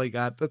 that's all you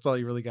got. That's all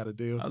you really got to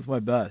do. That was my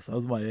best. That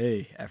was my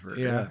A effort.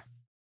 Yeah.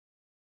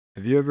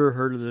 Have you ever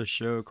heard of this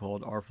show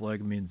called Our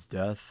Flag Means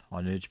Death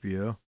on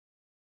HBO?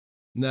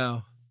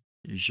 No.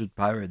 You should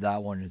pirate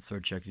that one and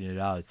start checking it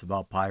out. It's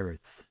about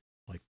pirates,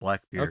 like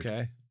Blackbeard.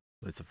 Okay.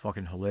 It's a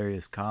fucking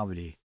hilarious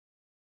comedy.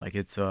 Like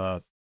it's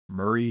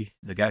Murray,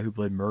 the guy who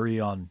played Murray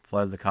on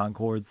Flight of the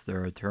Conchords,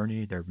 their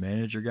attorney, their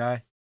manager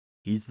guy.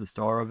 He's the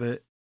star of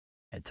it.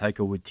 And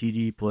Taika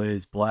Waititi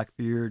plays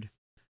Blackbeard.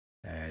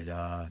 And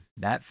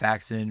Matt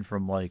Faxon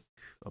from like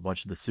a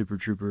bunch of the Super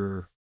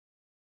Trooper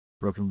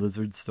Broken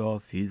Lizard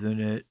stuff. He's in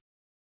it.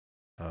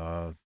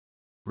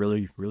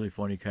 Really, really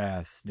funny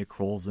cast. Nick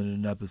Kroll's in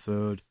an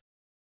episode.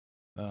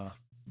 It's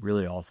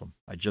really awesome.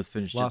 I just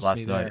finished it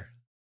last night.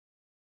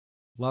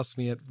 Lost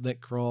me at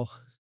Nick Kroll.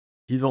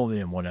 He's only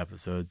in one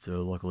episode,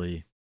 so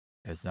luckily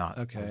it's not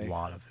a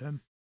lot of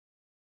him.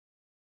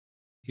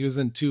 He was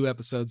in 2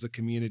 episodes of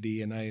Community,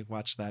 and I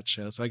watched that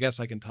show, so I guess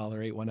I can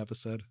tolerate one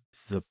episode.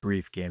 This is a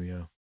brief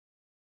cameo.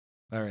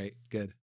 All right, good.